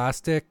and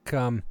plastic,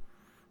 very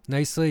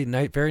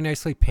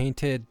nicely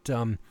painted.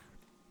 I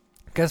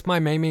guess my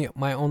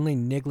only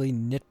niggly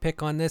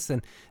nitpick on this,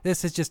 and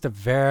this is just a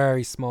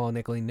very small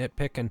niggly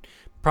nitpick, and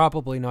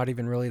probably not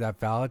even really that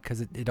valid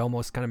because it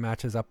almost kind of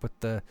matches up with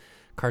the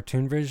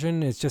cartoon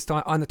version, is just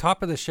on the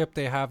top of the ship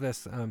they have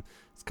this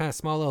kind of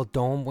small little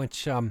dome,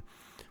 which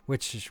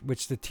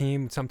the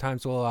team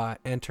sometimes will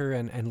enter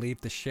and leave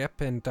the ship,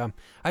 and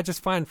I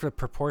just find for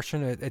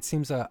proportion it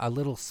seems a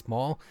little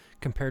small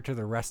compared to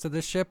the rest of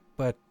the ship.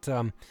 But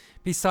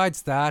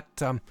besides that,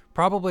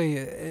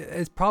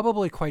 it's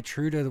probably quite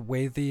true to the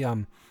way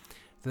the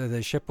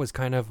ship was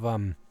kind of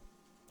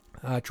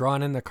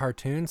drawn in the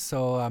cartoon.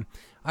 So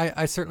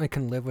I certainly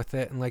can live with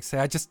it, and like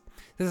say, this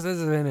has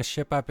been a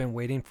ship I've been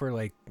waiting for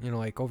like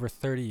over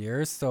 30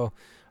 years. So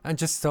I'm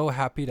just so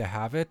happy to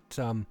have it.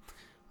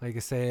 Like I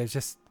say, it's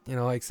just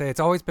it's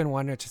always been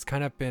one that's just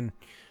kind of been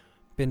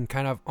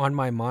kind of on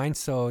my mind.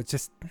 So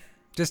just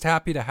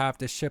happy to have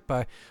this ship.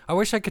 I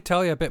wish I could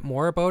tell you a bit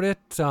more about it.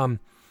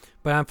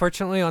 But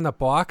unfortunately on the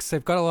box,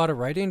 they've got a lot of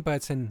writing, but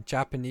it's in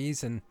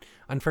Japanese, and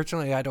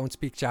unfortunately I don't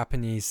speak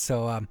Japanese.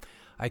 So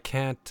I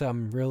can't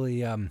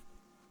really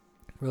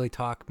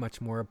talk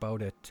much more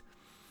about it.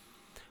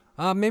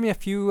 Maybe a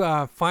few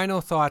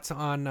final thoughts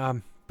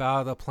on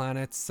Battle of the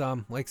Planets.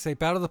 Like say,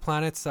 Battle of the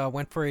Planets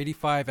went for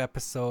 85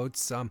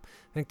 episodes. I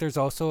think there's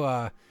also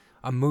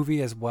a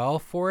movie as well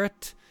for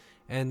it,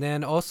 and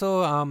then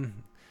also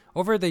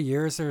over the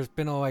years there's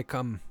been a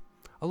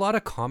lot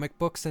of comic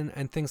books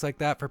and things like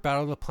that for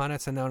Battle of the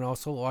Planets, and then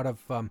also a lot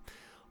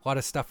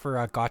of stuff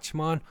for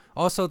Gatchaman.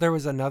 Also, there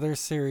was another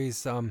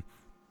series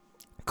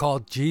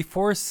called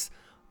G-Force,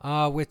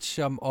 which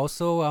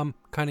also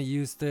kind of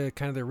used the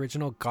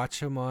original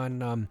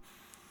Gatchaman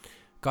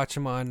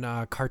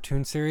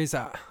cartoon series.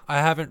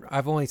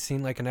 I've only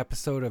seen like an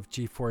episode of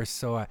G-Force,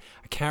 so I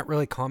can't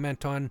really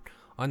comment on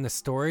the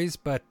stories,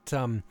 but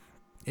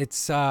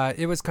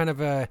it was kind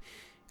of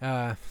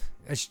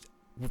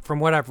from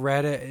what I've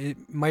read,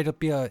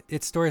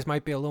 its stories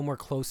might be a little more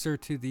closer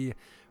to the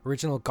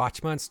original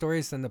Gatchaman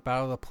stories than the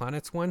Battle of the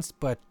Planets ones.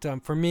 But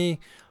for me,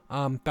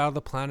 Battle of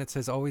the Planets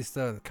is always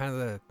the kind of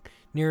the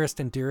nearest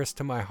and dearest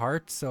to my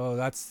heart. So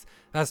that's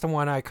the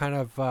one I kind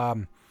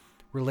of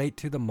relate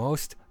to the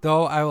most.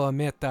 Though I will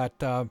admit that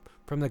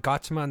from the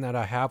Gatchaman that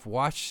I have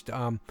watched,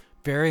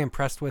 very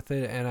impressed with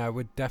it, and I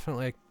would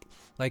definitely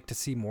like to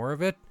see more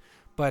of it.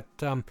 But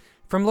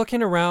from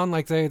looking around,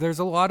 like there's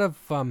a lot of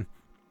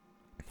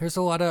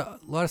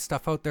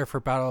stuff out there for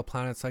Battle of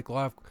Planets, like a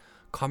lot of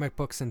comic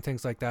books and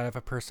things like that. If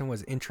a person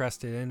was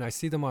interested in, I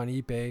see them on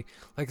eBay.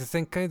 Like I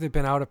think they've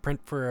been out of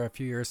print for a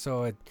few years,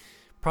 so it'd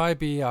probably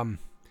be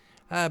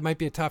it might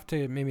be tough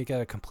to maybe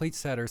get a complete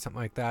set or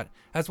something like that.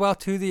 As well,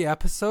 to the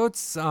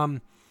episodes,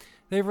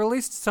 they've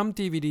released some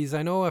DVDs.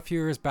 I know a few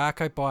years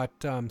back I bought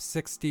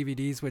 6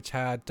 DVDs which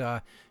had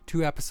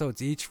 2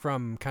 episodes each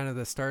from kind of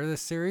the start of the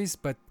series,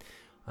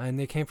 and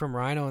they came from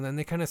Rhino, and then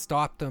they kind of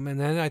stopped them. And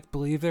then I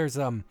believe there's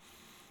a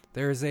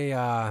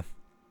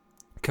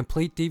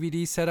complete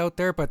DVD set out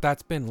there, but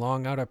that's been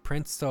long out of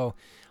print. So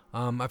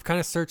I've kind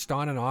of searched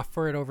on and off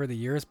for it over the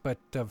years, but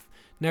I've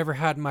never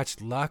had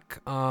much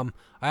luck. I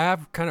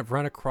have kind of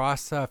run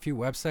across a few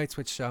websites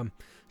which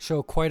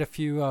show quite a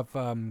few of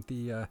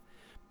the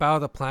Battle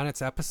of the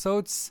Planets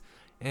episodes,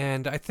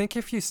 and I think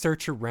if you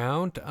search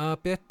around a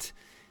bit,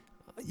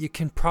 you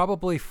can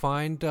probably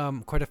find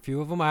quite a few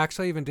of them. I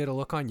actually even did a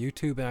look on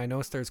YouTube, and I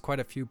noticed there's quite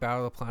a few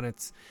Battle of the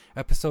Planets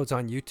episodes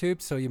on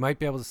YouTube, so you might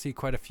be able to see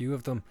quite a few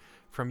of them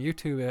from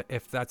YouTube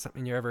if that's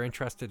something you're ever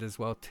interested as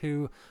well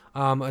too.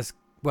 As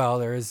well,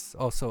 there is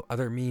also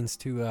other means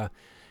to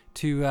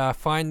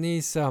find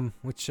these,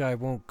 which I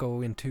won't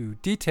go into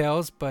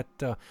details, but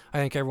I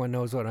think everyone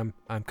knows what I'm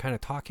kind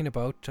of talking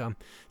about.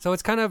 So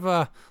it's kind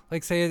of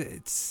like say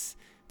it's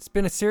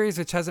been a series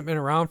which hasn't been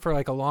around for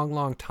like a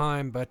long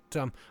time, but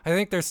I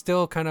think there's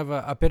still kind of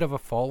a bit of a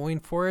following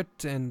for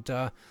it, and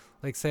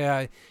like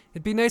say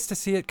it'd be nice to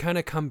see it kind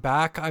of come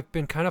back. I've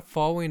been kind of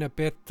following a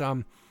bit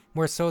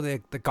more so the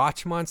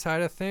Gatchaman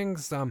side of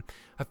things. A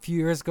few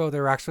years ago they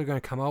were actually going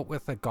to come out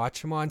with a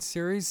Gatchaman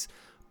series,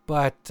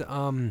 but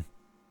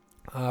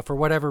for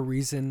whatever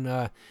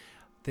reason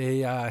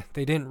they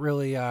didn't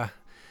really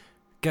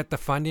get the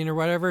funding or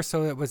whatever.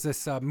 So it was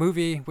this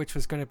movie which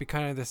was going to be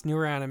kind of this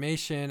newer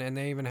animation, and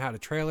they even had a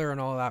trailer and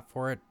all that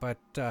for it. But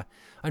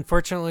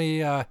unfortunately,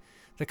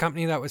 the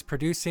company that was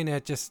producing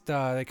it just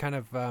they kind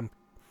of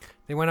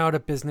they went out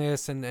of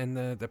business, and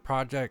the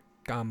project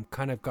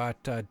kind of got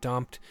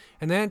dumped.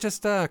 And then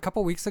just a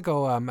couple weeks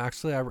ago,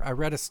 actually, I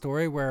read a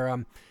story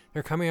where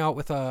they're coming out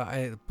with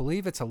I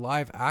believe it's a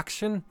live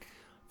action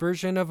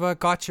version of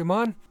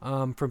Gatchaman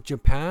from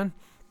Japan.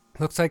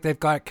 Looks like they've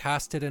got it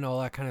casted and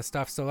all that kind of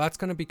stuff. So that's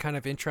going to be kind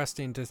of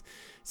interesting to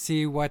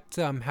see what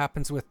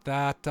happens with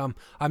that.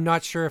 I'm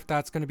not sure if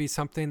that's going to be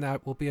something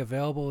that will be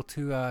available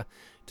to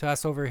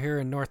us over here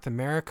in North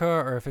America,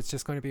 or if it's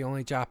just going to be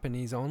only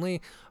Japanese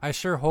only. I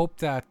sure hope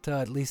that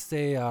at least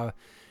they'll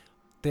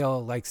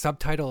like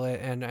subtitle it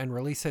and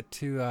release it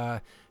to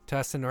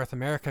us in North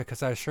America,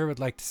 because I sure would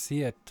like to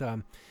see it.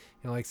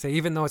 Like say,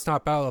 even though it's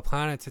not Battle of the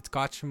Planets, it's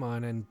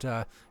Gatchaman, and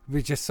it'd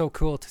be just so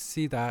cool to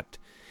see that.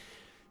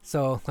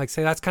 So, like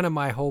say, that's kind of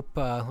my hope.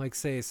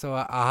 So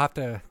I'll have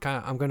to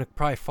I'm going to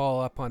probably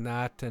follow up on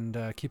that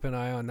and keep an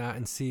eye on that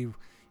and see,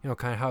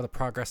 kind of how the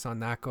progress on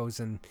that goes,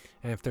 and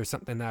if there's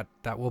something that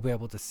we'll be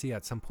able to see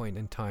at some point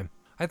in time.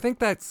 I think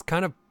that's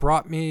kind of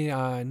brought me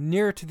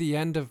near to the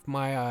end of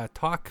my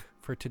talk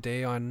for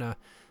today on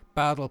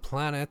Battle of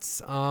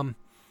Planets.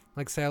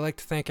 Like I say, I'd like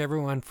to thank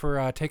everyone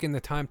for taking the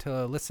time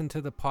to listen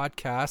to the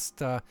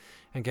podcast.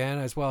 Again,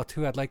 as well,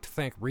 too, I'd like to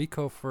thank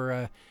Rico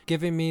for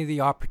giving me the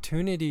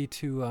opportunity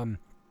to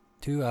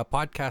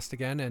podcast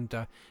again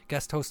and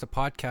guest host a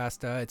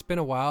podcast. It's been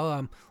a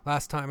while.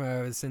 Last time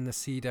I was in the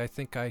seat, I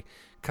think I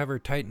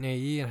covered Titan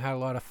AE and had a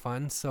lot of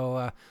fun. So,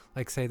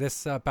 like I say,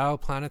 this Battle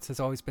of Planets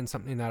has always been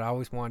something that I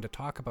always wanted to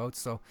talk about.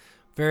 So,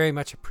 very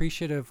much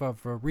appreciative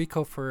of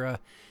Rico for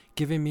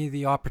giving me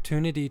the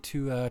opportunity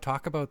to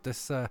talk about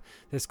this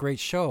great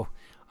show.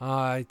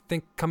 I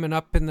think coming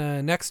up in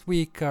the next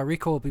week,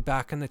 Rico will be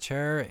back in the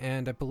chair,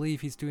 and I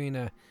believe he's doing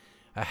a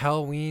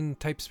Halloween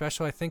type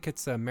special. I think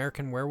it's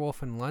American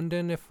Werewolf in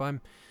London, if I'm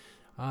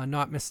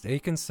not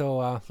mistaken.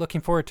 So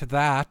looking forward to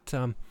that.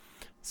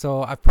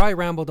 So I've probably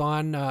rambled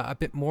on a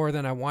bit more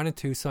than I wanted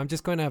to, so I'm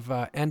just going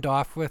to end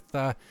off with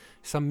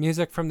some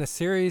music from the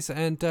series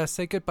and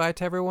say goodbye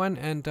to everyone,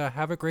 and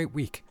have a great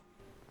week.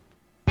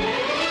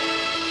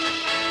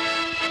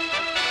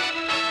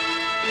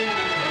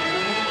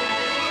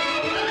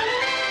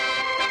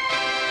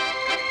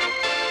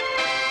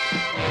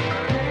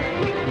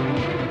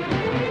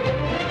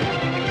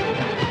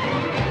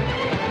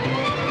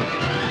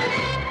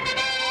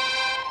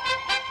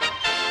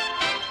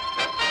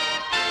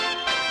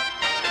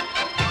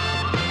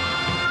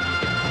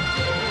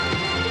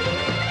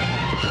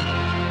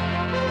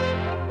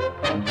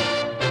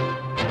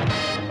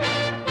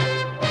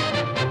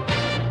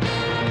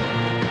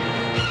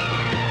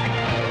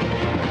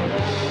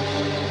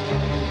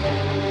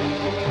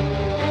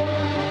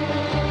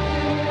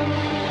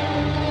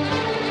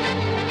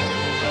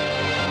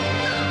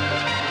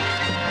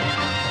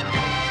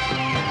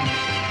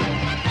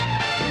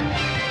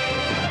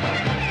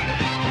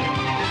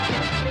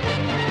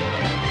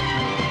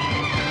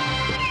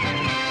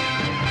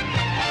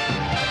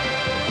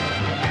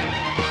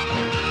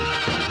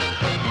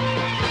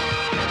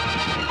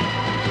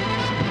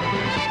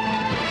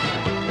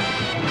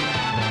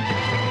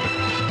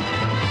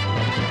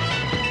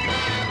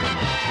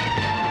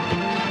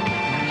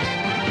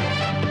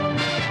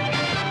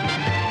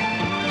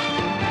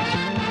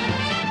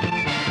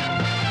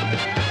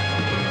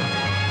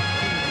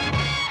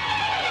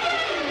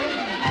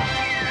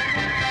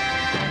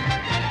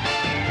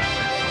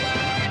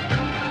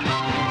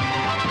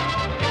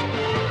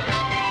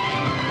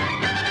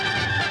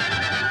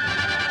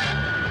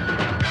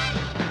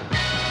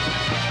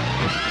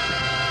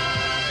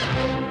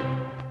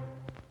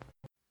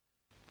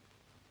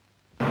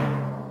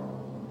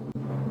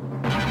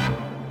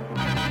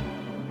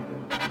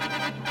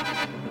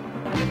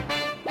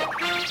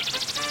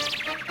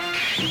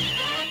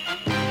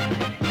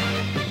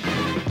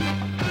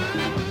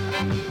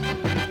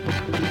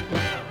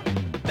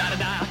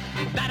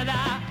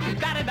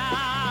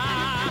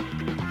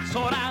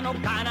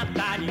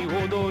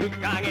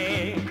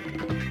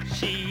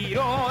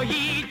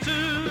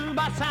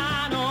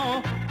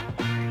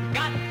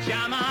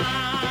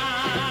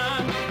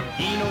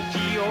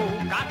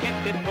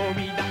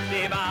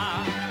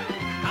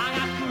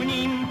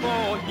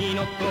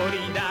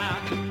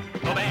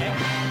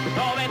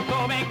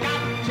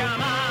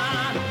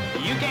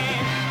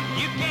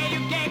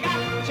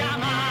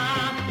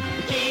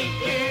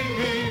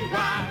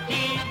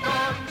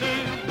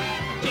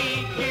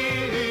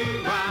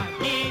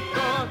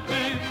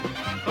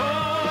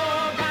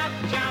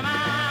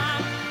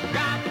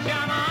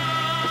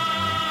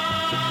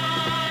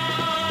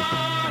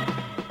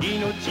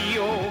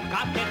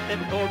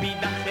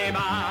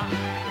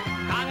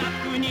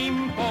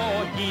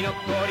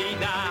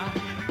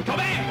飛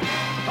べ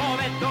飛